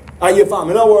 Amen. Are you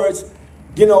following? In other words,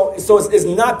 you know, so it's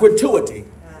not gratuity.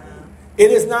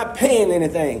 It is not paying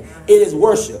anything. It is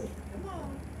worship.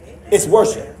 It's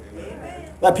worship.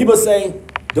 Like people say,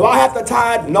 do I have to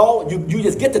tithe? No, you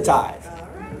just get to tithe.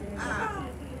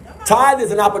 Tithe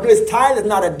is an opportunity. Tithe is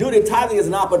not a duty. Tithing is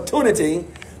an opportunity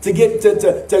to get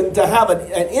to have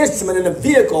an instrument and a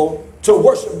vehicle to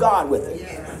worship God with it.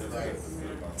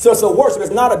 So it's a worship.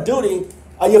 It's not a duty.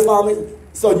 Are you following me?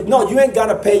 So no, you ain't got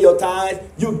to pay your tithe.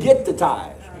 You get to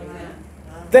tithe.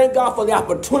 Thank God for the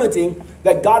opportunity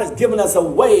that God has given us a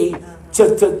way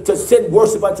to send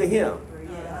worship unto Him.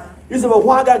 You say, well,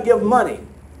 why I got to give money,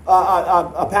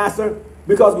 Pastor?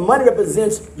 Because money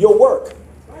represents your work,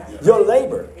 your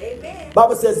labor.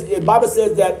 Bible says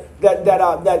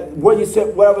that where you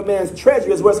set whatever man's treasure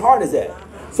is, where his heart is at.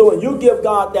 So when you give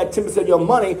God that 10% of your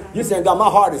money, you're saying, God, my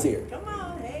heart is here. Come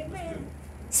on, amen.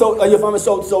 So you're following?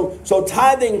 So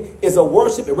tithing is a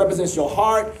worship. It represents your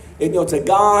heart, to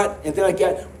God and things like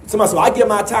that. Somebody said, well, I give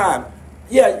my time.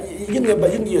 Yeah, you can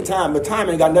give your time, but time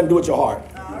ain't got nothing to do with your heart.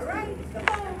 All right, come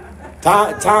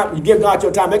on. Time, you give God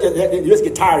your time, you just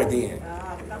get tired at the end.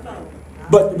 Come on.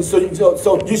 But so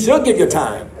you should give your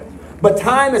time. But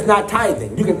time is not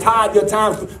tithing. You can tithe your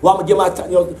time. Well, I'm gonna give my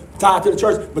tithe to the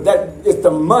church, but that it's the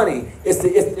money.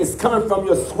 It's coming from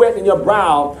your sweat and your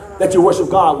brow that you worship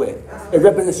God with. It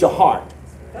represents your heart.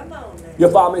 Come on. You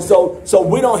follow me? So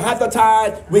we don't have to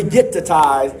tithe. We get to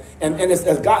tithe, and it's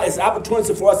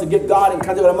opportunity for us to get God and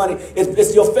contact with the money.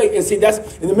 It's your faith. And see,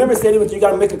 and remember, said you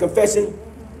got to make a confession.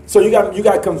 So you got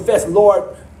to confess,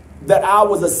 Lord, that I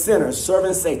was a sinner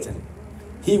serving Satan.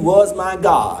 He was my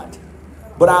God.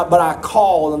 But I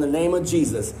called on the name of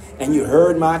Jesus, and you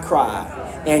heard my cry,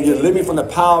 and you led me from the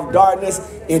power of darkness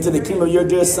into the kingdom of your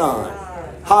dear Son.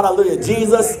 Hallelujah.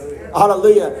 Jesus,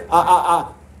 hallelujah.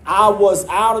 I was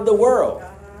out of the world,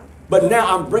 but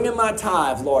now I'm bringing my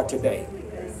tithe, Lord, today.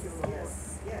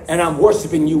 And I'm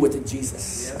worshiping you with it,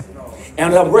 Jesus.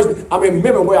 And I'm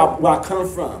remembering where I come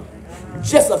from.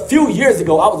 Just a few years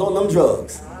ago, I was on them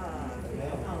drugs.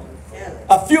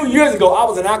 A few years ago, I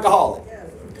was an alcoholic.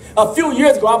 A few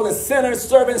years ago, I was a sinner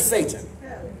serving Satan.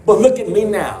 But look at me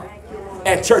now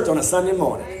at church on a Sunday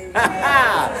morning.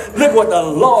 Look what the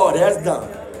Lord has done.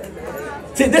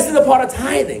 See, this is a part of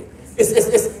tithing.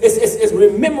 It's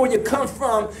remember where you come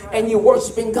from and you're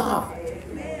worshiping God.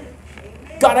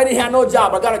 God, I didn't have no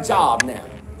job. I got a job now.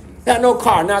 I had no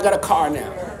car. Now I got a car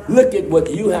now. Look at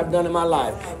what you have done in my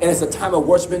life. And it's a time of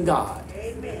worshiping God.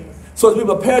 So as we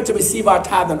prepare to receive our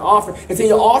tithe and offering, and see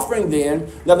your offering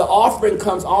then, now the offering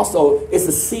comes also, it's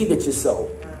the seed that you sow.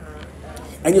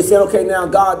 And you said, okay, now,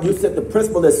 God, you said the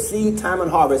principle is seed, time, and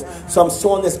harvest. So I'm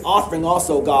sowing this offering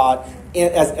also, God,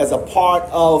 as a part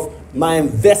of my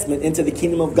investment into the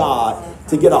kingdom of God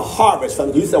to get a harvest from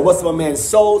it. You said, whatsoever man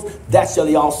sows, that shall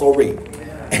he also reap.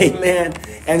 Amen.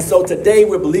 And so today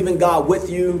we're believing God with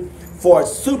you for a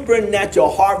supernatural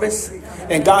harvest.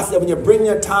 And God said, when you bring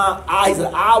your time, He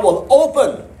said, I will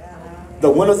open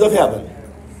the windows of heaven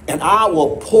and I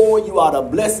will pour you out a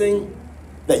blessing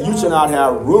that you shall not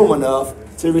have room enough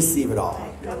to receive it all.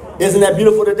 Isn't that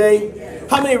beautiful today?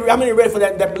 How many ready for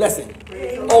that blessing?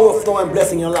 Overflowing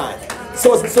blessing in your life.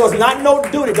 So it's not no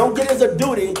duty. Don't get it as a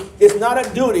duty. It's not a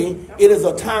duty. It is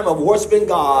a time of worshiping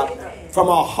God from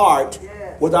our heart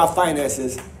with our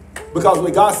finances. Because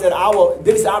when God said, I'll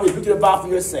rebuke you about for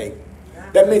your sake.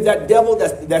 That means that devil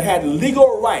that had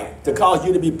legal right to cause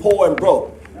you to be poor and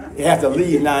broke, it has to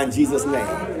leave now in Jesus' name.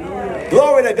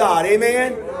 Glory to God.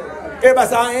 Amen. Everybody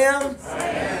say, I am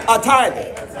a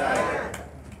tither.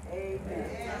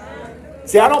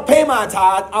 See, I don't pay my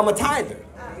tithe. I'm a tither.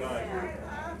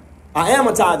 I am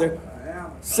a tither.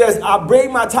 Says, I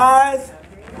bring my tithe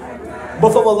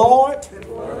before the Lord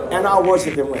and I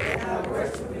worship him with it.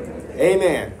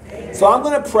 Amen. So I'm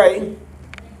going to pray.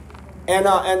 And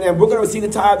then we're going to receive the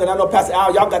tithe. And I know Pastor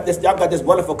Al, y'all got this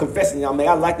wonderful confession, y'all make.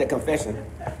 I like that confession.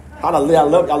 Hallelujah.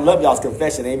 I love y'all's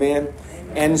confession. Amen.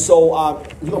 And so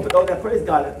you're going to put all that, praise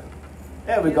God.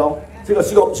 There we go.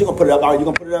 She's going to put it up. All right, you're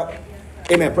going to put it up.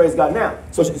 Amen. Praise God. Now,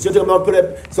 so she's going to put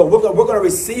it. So we're going to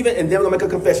receive it, and then we're going to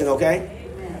make a confession, okay?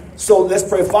 Amen. So let's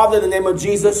pray. Father, in the name of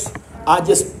Jesus, I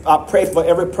pray for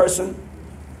every person.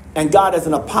 And God, as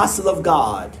an apostle of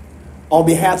God, on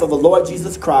behalf of the Lord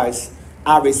Jesus Christ,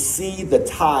 I receive the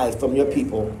tithe from your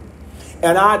people.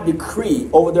 And I decree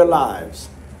over their lives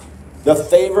the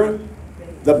favor,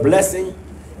 the blessing,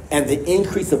 and the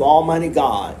increase of Almighty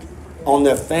God on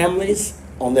their families,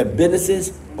 on their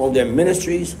businesses, on their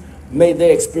ministries. May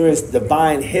they experience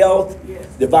divine health,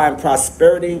 divine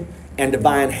prosperity, and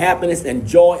divine happiness and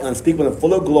joy unspeakable and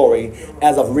full of glory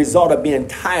as a result of being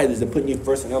tithers and putting you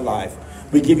first in their life.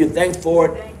 We give you thanks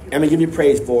for it, and we give you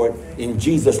praise for it. In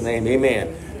Jesus' name,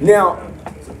 amen. Now,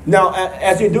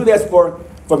 as you do this for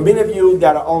many of you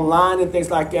that are online and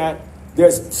things like that,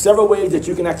 there's several ways that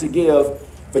you can actually give.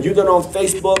 For you that are on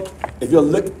Facebook, if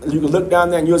you can look down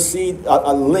there and you'll see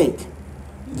a link.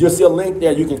 You'll see a link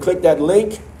there. You can click that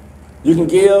link. You can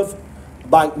give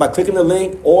by clicking the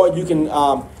link, or you can,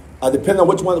 depending on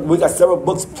which one, we got several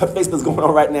books, Facebook's going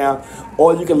on right now,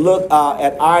 or you can look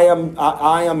at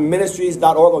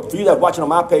IamMinistries.org. For you that are watching on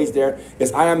my page there,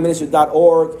 it's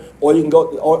IamMinistries.org, or you can go,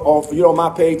 or for you on my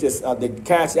page, it's the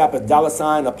Cash App is $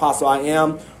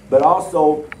 ApostleIAM, but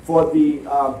also for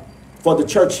the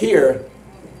church here,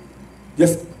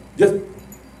 just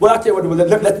well, I'll tell you what,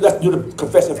 let's do the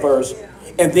confession first,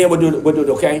 and then we'll do it,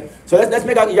 okay? So let's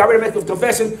make out, y'all ready to make the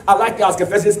confession? I like y'all's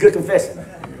confession. It's a good confession.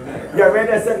 Y'all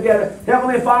ready to say together?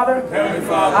 Heavenly Father,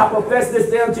 I profess this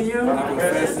day unto you,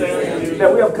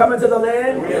 that we have come into the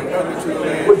land,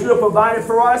 which you have provided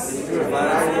for us.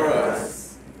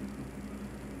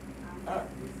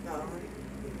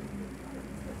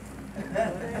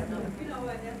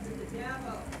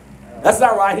 That's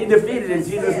all right. He defeated in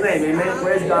Jesus' name. Amen.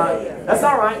 Praise God. That's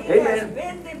all right. Amen.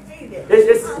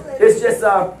 It's just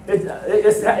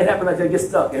it happens like they get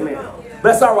stuck. Amen.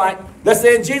 But that's all right. Let's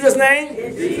say in Jesus' name.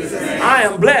 I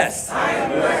am blessed. I am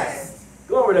blessed.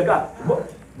 Glory to God.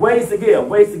 Ways to give.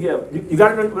 Ways to give. You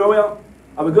got it real well?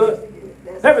 Are we good?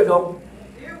 There we go.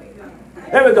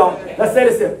 There we go. Let's say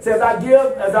this here. Say, as I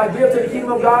give to the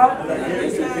kingdom of God,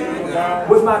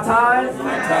 with my tithes,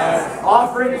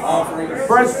 offerings,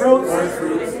 first fruits,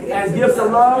 and gifts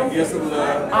of love,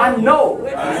 I know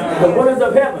the windows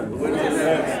of heaven,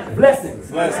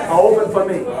 blessings are open for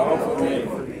me.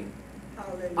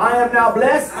 I am now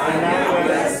blessed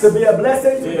to be a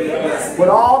blessing with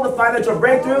all the financial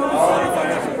breakthroughs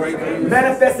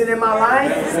manifested in my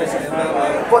life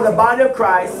for the body of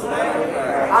Christ.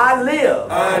 I live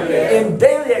in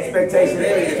daily expectation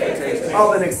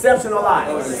of an exceptional life.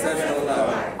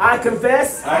 I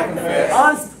confess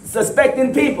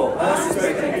unsuspecting people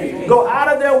go out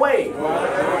of their way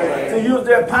to use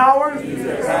their power,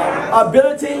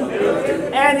 ability,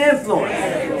 and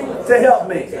influence to help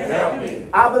me.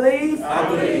 I believe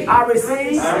I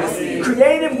receive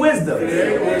creative wisdom,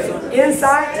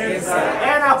 insight,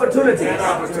 and opportunities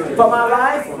for my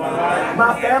life,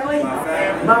 my family,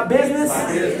 my business,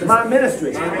 my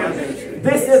ministry.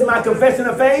 This is my confession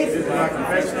of faith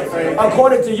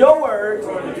according to your word.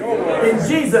 In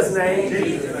Jesus' name,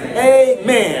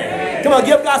 amen. Come on,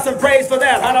 give God some praise for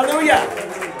that. Hallelujah.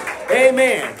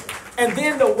 Amen. And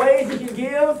then the ways you can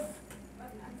give.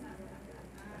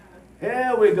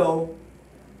 Here we go.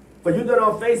 For you that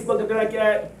are on Facebook and like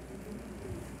that.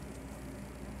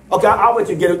 Okay, I'll let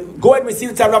you get it. Go ahead and receive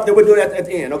the time up there. We'll do that at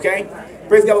the end, okay?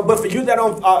 Praise God. But for you that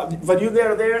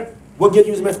are there, we'll give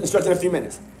you some instruction in a few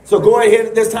minutes. So go ahead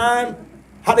at this time.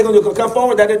 How they going to do? Come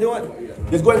forward? That they're doing?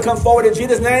 Just go ahead and come forward in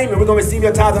Jesus' name, and we're going to receive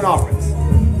your tithes and offerings.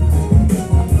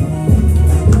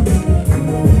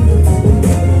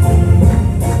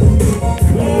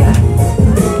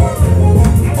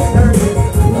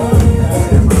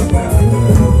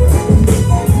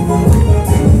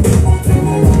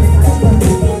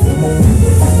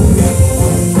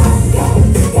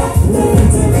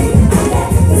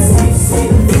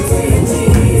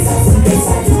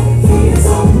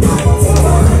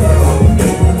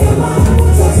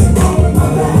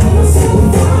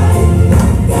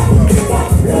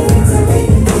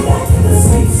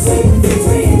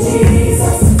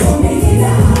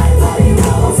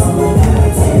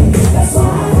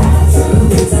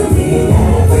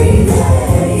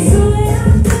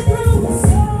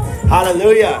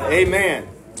 Hallelujah. Amen.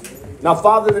 Now,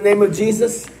 Father, in the name of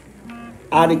Jesus,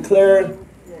 I declare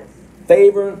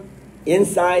favor,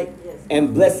 insight,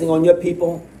 and blessing on your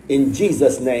people in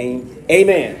Jesus' name.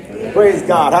 Amen. Praise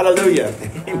God. Hallelujah.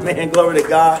 Amen. Glory to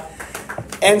God.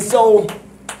 And so,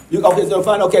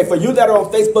 okay, for you that are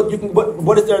on Facebook, you can.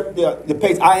 What is the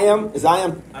page? I am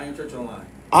Church Online.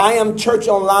 I am Church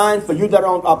Online. For you that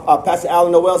are on Pastor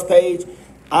Alan Noel's page,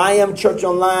 I am Church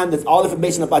Online. There's all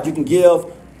information about you can give.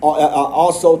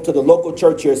 Also to the local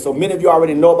church here. So many of you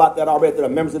already know about that already. That are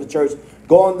members of the church.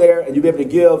 Go on there and you'll be able to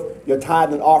give your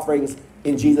tithe and offerings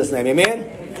in Jesus' name. Amen?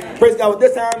 Amen. Praise God. With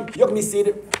this time, you can be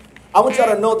seated. I want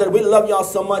y'all to know that we love y'all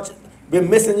so much. We're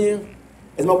missing you.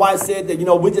 As my wife said, that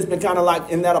we just been kind of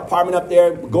like in that apartment up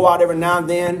there. Go out every now and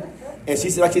then. And she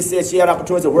said, like she said, she had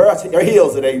opportunities to wear her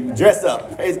heels today, dress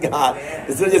up. Praise God.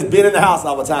 Instead of just being in the house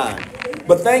all the time.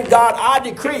 But thank God, I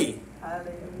decree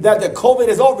that the COVID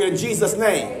is over in Jesus'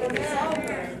 name.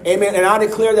 Amen. And I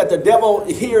declare that the devil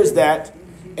hears that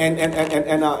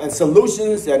and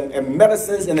solutions and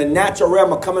medicines in the natural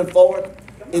realm are coming forward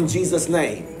in Jesus'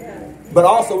 name. But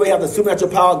also we have the supernatural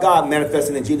power of God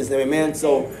manifesting in Jesus' name. Amen.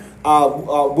 So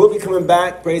we'll be coming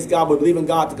back. Praise God. We're believing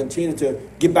God to continue to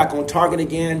get back on target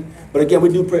again. But again, we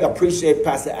do appreciate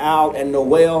Pastor Al and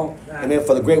Noel, amen,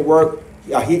 for the great work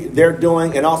they're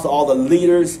doing, and also all the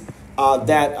leaders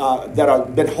that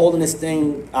have been holding this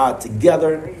thing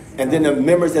together, and then the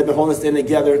members that have been holding this thing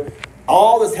together.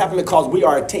 All this happened because we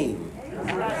are a team,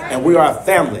 and we are a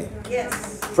family.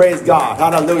 Yes. Praise God.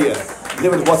 Hallelujah.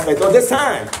 Living the voice of faith. So this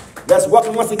time, let's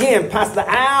welcome once again Pastor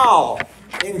Al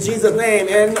in Jesus' name.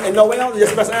 And Noel,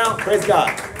 just Pastor Al. Praise God.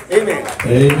 Amen.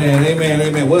 Amen. Amen.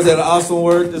 Amen. Was that an awesome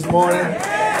word this morning?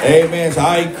 Amen. So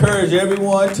I encourage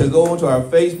everyone to go onto our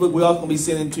Facebook. We're also going to be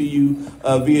sending to you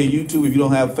via YouTube. If you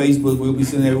don't have Facebook, we'll be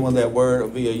sending everyone that word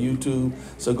via YouTube.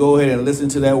 So go ahead and listen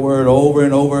to that word over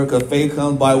and over, because faith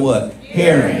comes by what?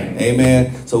 Hearing.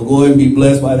 Amen. So go ahead and be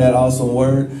blessed by that awesome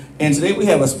word. And today we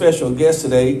have a special guest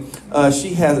today.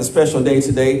 She has a special day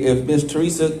today. If Miss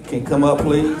Teresa can come up,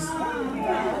 please.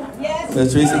 Yes.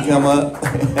 Miss Teresa, come up.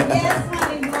 Yes,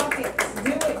 honey, walk it.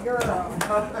 Do it, girl.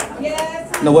 Yes.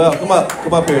 Noel, come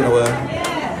up here, Noel.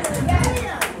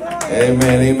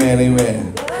 Amen, amen,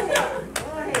 amen.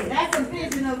 That's a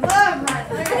vision of love right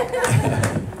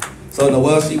there. So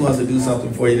Noel, she wants to do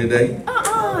something for you today.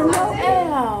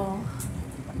 Noel.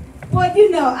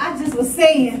 Well, I just was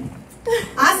saying,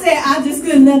 I just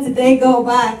couldn't let the day go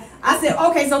by. I said,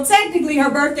 okay, so technically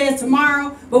her birthday is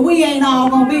tomorrow, but we ain't all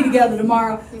going to be together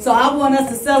tomorrow. So I want us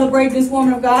to celebrate this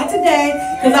woman of God today,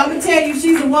 because I'm going to tell you,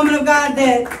 she's a woman of God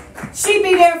that she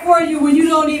be there for you when you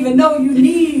don't even know you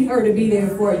need her to be there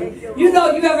for you. You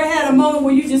ever had a moment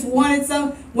when you just wanted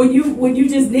something, when you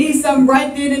just need something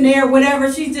right then and there,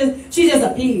 whatever, she just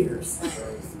appears.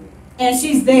 And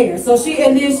she's there. So she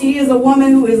is a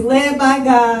woman who is led by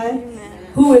God,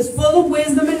 who is full of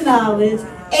wisdom and knowledge,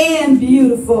 and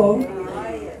beautiful.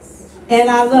 And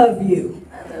I love you.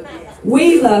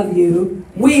 We love you.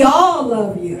 We all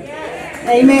love you.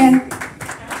 Amen.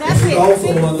 She's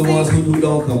also one of the ones who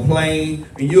don't complain.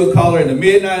 And you'll call her in the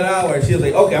midnight hour and she'll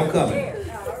say, okay, I'm coming.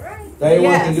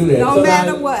 Everyone can do that. No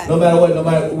matter what. No matter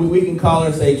what. We can call her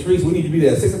and say, Teresa, we need to be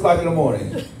there at 6 o'clock in the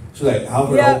morning. She's like,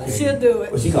 Alfred, yep, okay. She'll do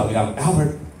it. Well, she called me,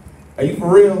 Alfred, are you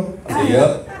for real? I said,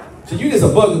 yep. So you just a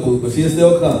bugaboo, but she'll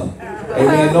still come.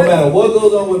 Amen. No matter what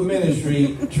goes on with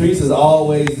ministry, Teresa's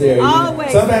always there.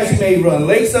 Always. Sometimes she may run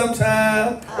late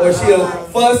sometime, or she'll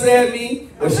fuss at me.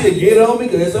 But she'll get on me,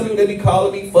 because there's some people that be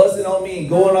calling me, fussing on me, and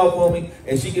going off on me,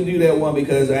 and she can do that one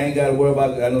because I ain't got to worry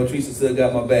about it. I know Teresa still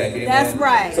got my back. Amen? That's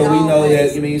right. So we know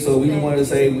that, so we wanted to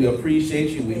say we appreciate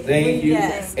you, we thank you.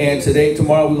 Yes. And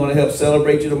tomorrow, we're going to help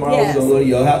celebrate you tomorrow. Yes. We're going to go to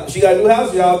your house. She got a new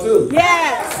house, y'all, too.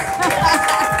 Yes.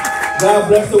 God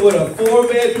bless her with a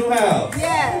 4-bedroom house.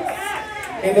 Yes.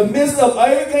 In the midst of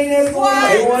everything that's going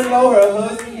on, everyone know her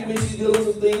husband, she's dealing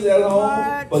with some things at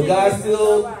home, but God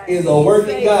still is a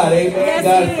working God, amen. Yes,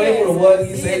 God is faithful to what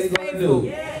he says he's going to do.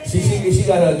 Yes. She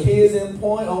got her kids on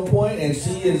point, and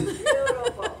she is,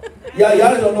 y'all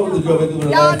just don't know what this girl been doing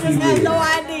the Y'all last just few have years. no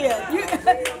idea.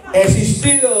 And she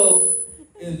still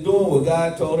is doing what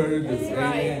God told her to do,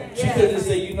 amen. She could just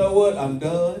say, you know what, I'm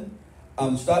done,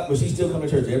 I'm stopped, but she still come to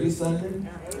church every Sunday.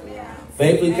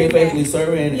 Faithfully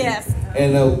serving. Yes.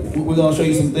 And we're going to show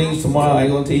you some things tomorrow. I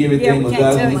ain't going to tell you everything, but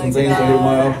God's going to do some things for her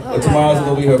tomorrow. But tomorrow's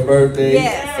going to be her birthday.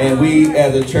 Yes. And we,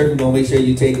 as a church, we're going to make sure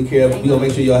you're taken care of. We're going to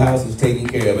make sure your house is taken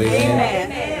care of.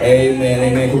 Amen.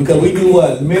 Amen. Because we do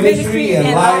what? Ministry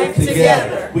and life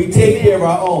together. We take care of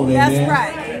our own. Amen. That's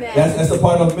right. That's a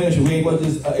part of ministry. We ain't going to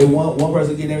just one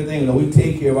person getting everything. No, we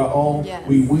take care of our own. Yes.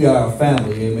 We are a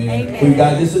family. Amen. Amen. We've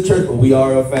got this a church, but we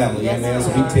are a family. Yes, amen.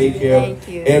 So we take care of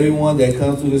everyone that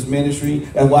comes through this ministry.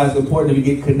 That's why it's important that we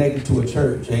get connected to a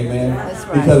church. Amen. That's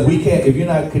right. Because we can't, if you're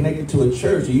not connected to a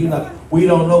church, we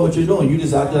don't know what you're doing. You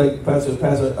just out there, like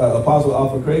Apostle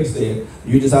Alfred Craig said,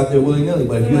 you're just out there willy-nilly.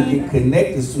 But if you get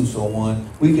connected to someone,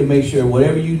 we can make sure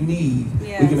whatever you need,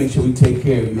 we can make sure we take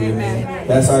care of you. Amen.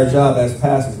 That's our job as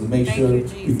pastors, to make sure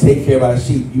we take care of our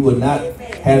sheep. You will not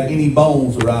have any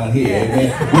bones around here.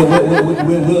 Amen.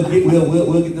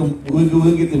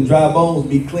 We'll get them dry bones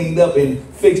be cleaned up and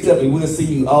fixed up, and we'll see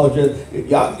you all just.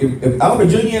 Y'all, if I'm a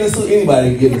junior in a suit, anybody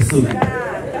can get in a suit.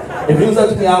 If it was up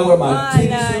to me, I wear my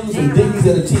tennis shoes and Dickies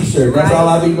and a t-shirt. That's all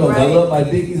I be doing. I love my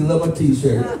Dickies and love my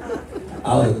t-shirt.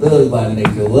 I was a thug by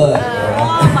nature. What?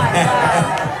 Oh my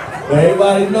God. But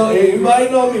everybody know me.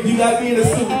 If you got me in a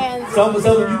suit, some of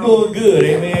you doing good.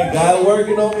 Amen. God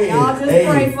working on me. Y'all just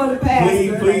pray for the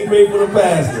pastor. Please pray for the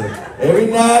pastor. Every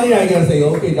now and then I gotta say,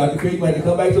 okay, Dr. Creek, you have to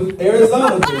come back to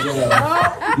Arizona. You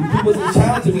people are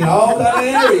challenging me in all kind of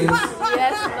areas.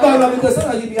 Yes, No, because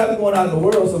sometimes you be going out in the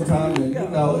world sometimes, and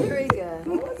Very good.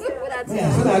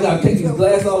 man, sometimes I gotta take these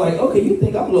glasses off. Like, okay, you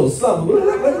think I'm a little something?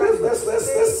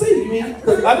 Let's see. You mean?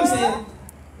 Because I be saying,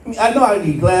 I know I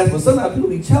need glasses, but sometimes people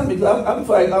be challenging me because I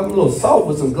feel like I'm a little soft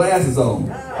with some glasses on.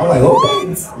 I'm like, okay,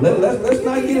 let's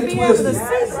not get it twisted.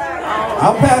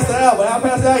 I'm passed out, but I'm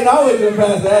passed out. I ain't always been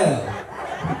passed out.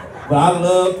 But I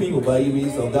love people, but you mean,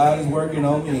 so God is working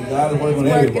on me, and God is working on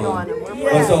everyone.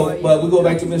 But we go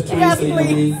back to Miss Teresa. You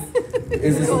mean,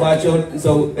 is this about your?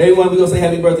 So everyone, we gonna say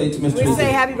happy birthday to Miss Teresa. We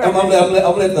say happy birthday. I'm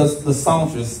gonna let the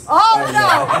songstress. Oh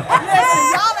no!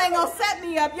 Listen, y'all ain't gonna set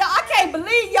me up. I can't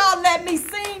believe y'all let me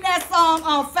sing that song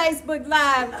on Facebook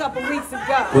Live a couple weeks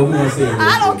ago. Well, we gonna say it.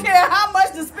 I don't care how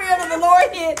much the Spirit of the Lord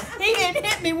hit. He didn't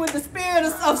hit me with the spirit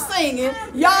of singing.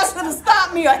 Y'all should have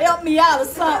stopped me or helped me out or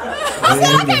something. I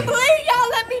said, I can't believe y'all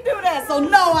let me do that. So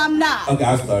no, I'm not. Okay,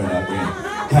 I'll start it out then.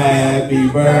 Happy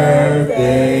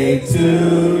birthday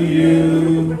to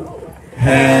you.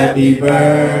 Happy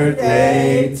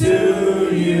birthday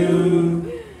to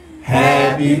you.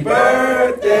 Happy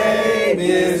birthday,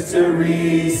 Miss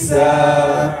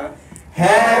Teresa.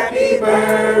 Happy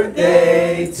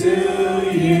birthday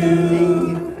to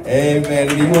you. Amen.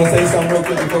 Do you want to say something real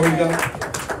quick before we go?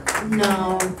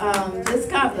 No, just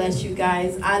God bless you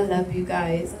guys. I love you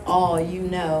guys all,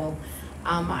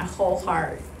 my whole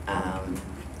heart.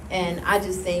 And I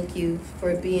just thank you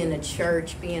for being a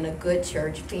church, being a good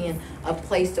church, being a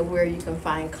place to where you can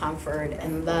find comfort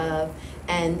and love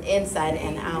and inside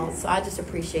and out. So I just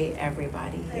appreciate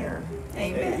everybody here.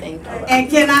 Amen. Thank you. And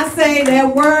can I say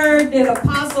that word that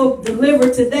Apostle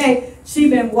delivered today, she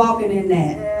been walking in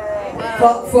that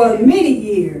for many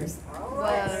years.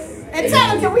 And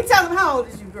can we tell them how old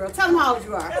is you, girl? Tell them how old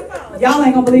you are. Y'all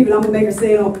ain't gonna believe it. I'm gonna make her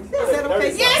say it on. Is that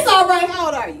okay? Yes, all right. How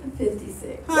old are you? 56.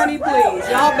 Honey, please.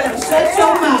 Y'all better shut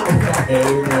your mouth.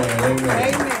 Amen.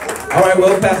 Amen. All right,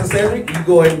 well, Pastor Cedric, you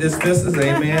go ahead and dismiss us.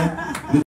 Amen.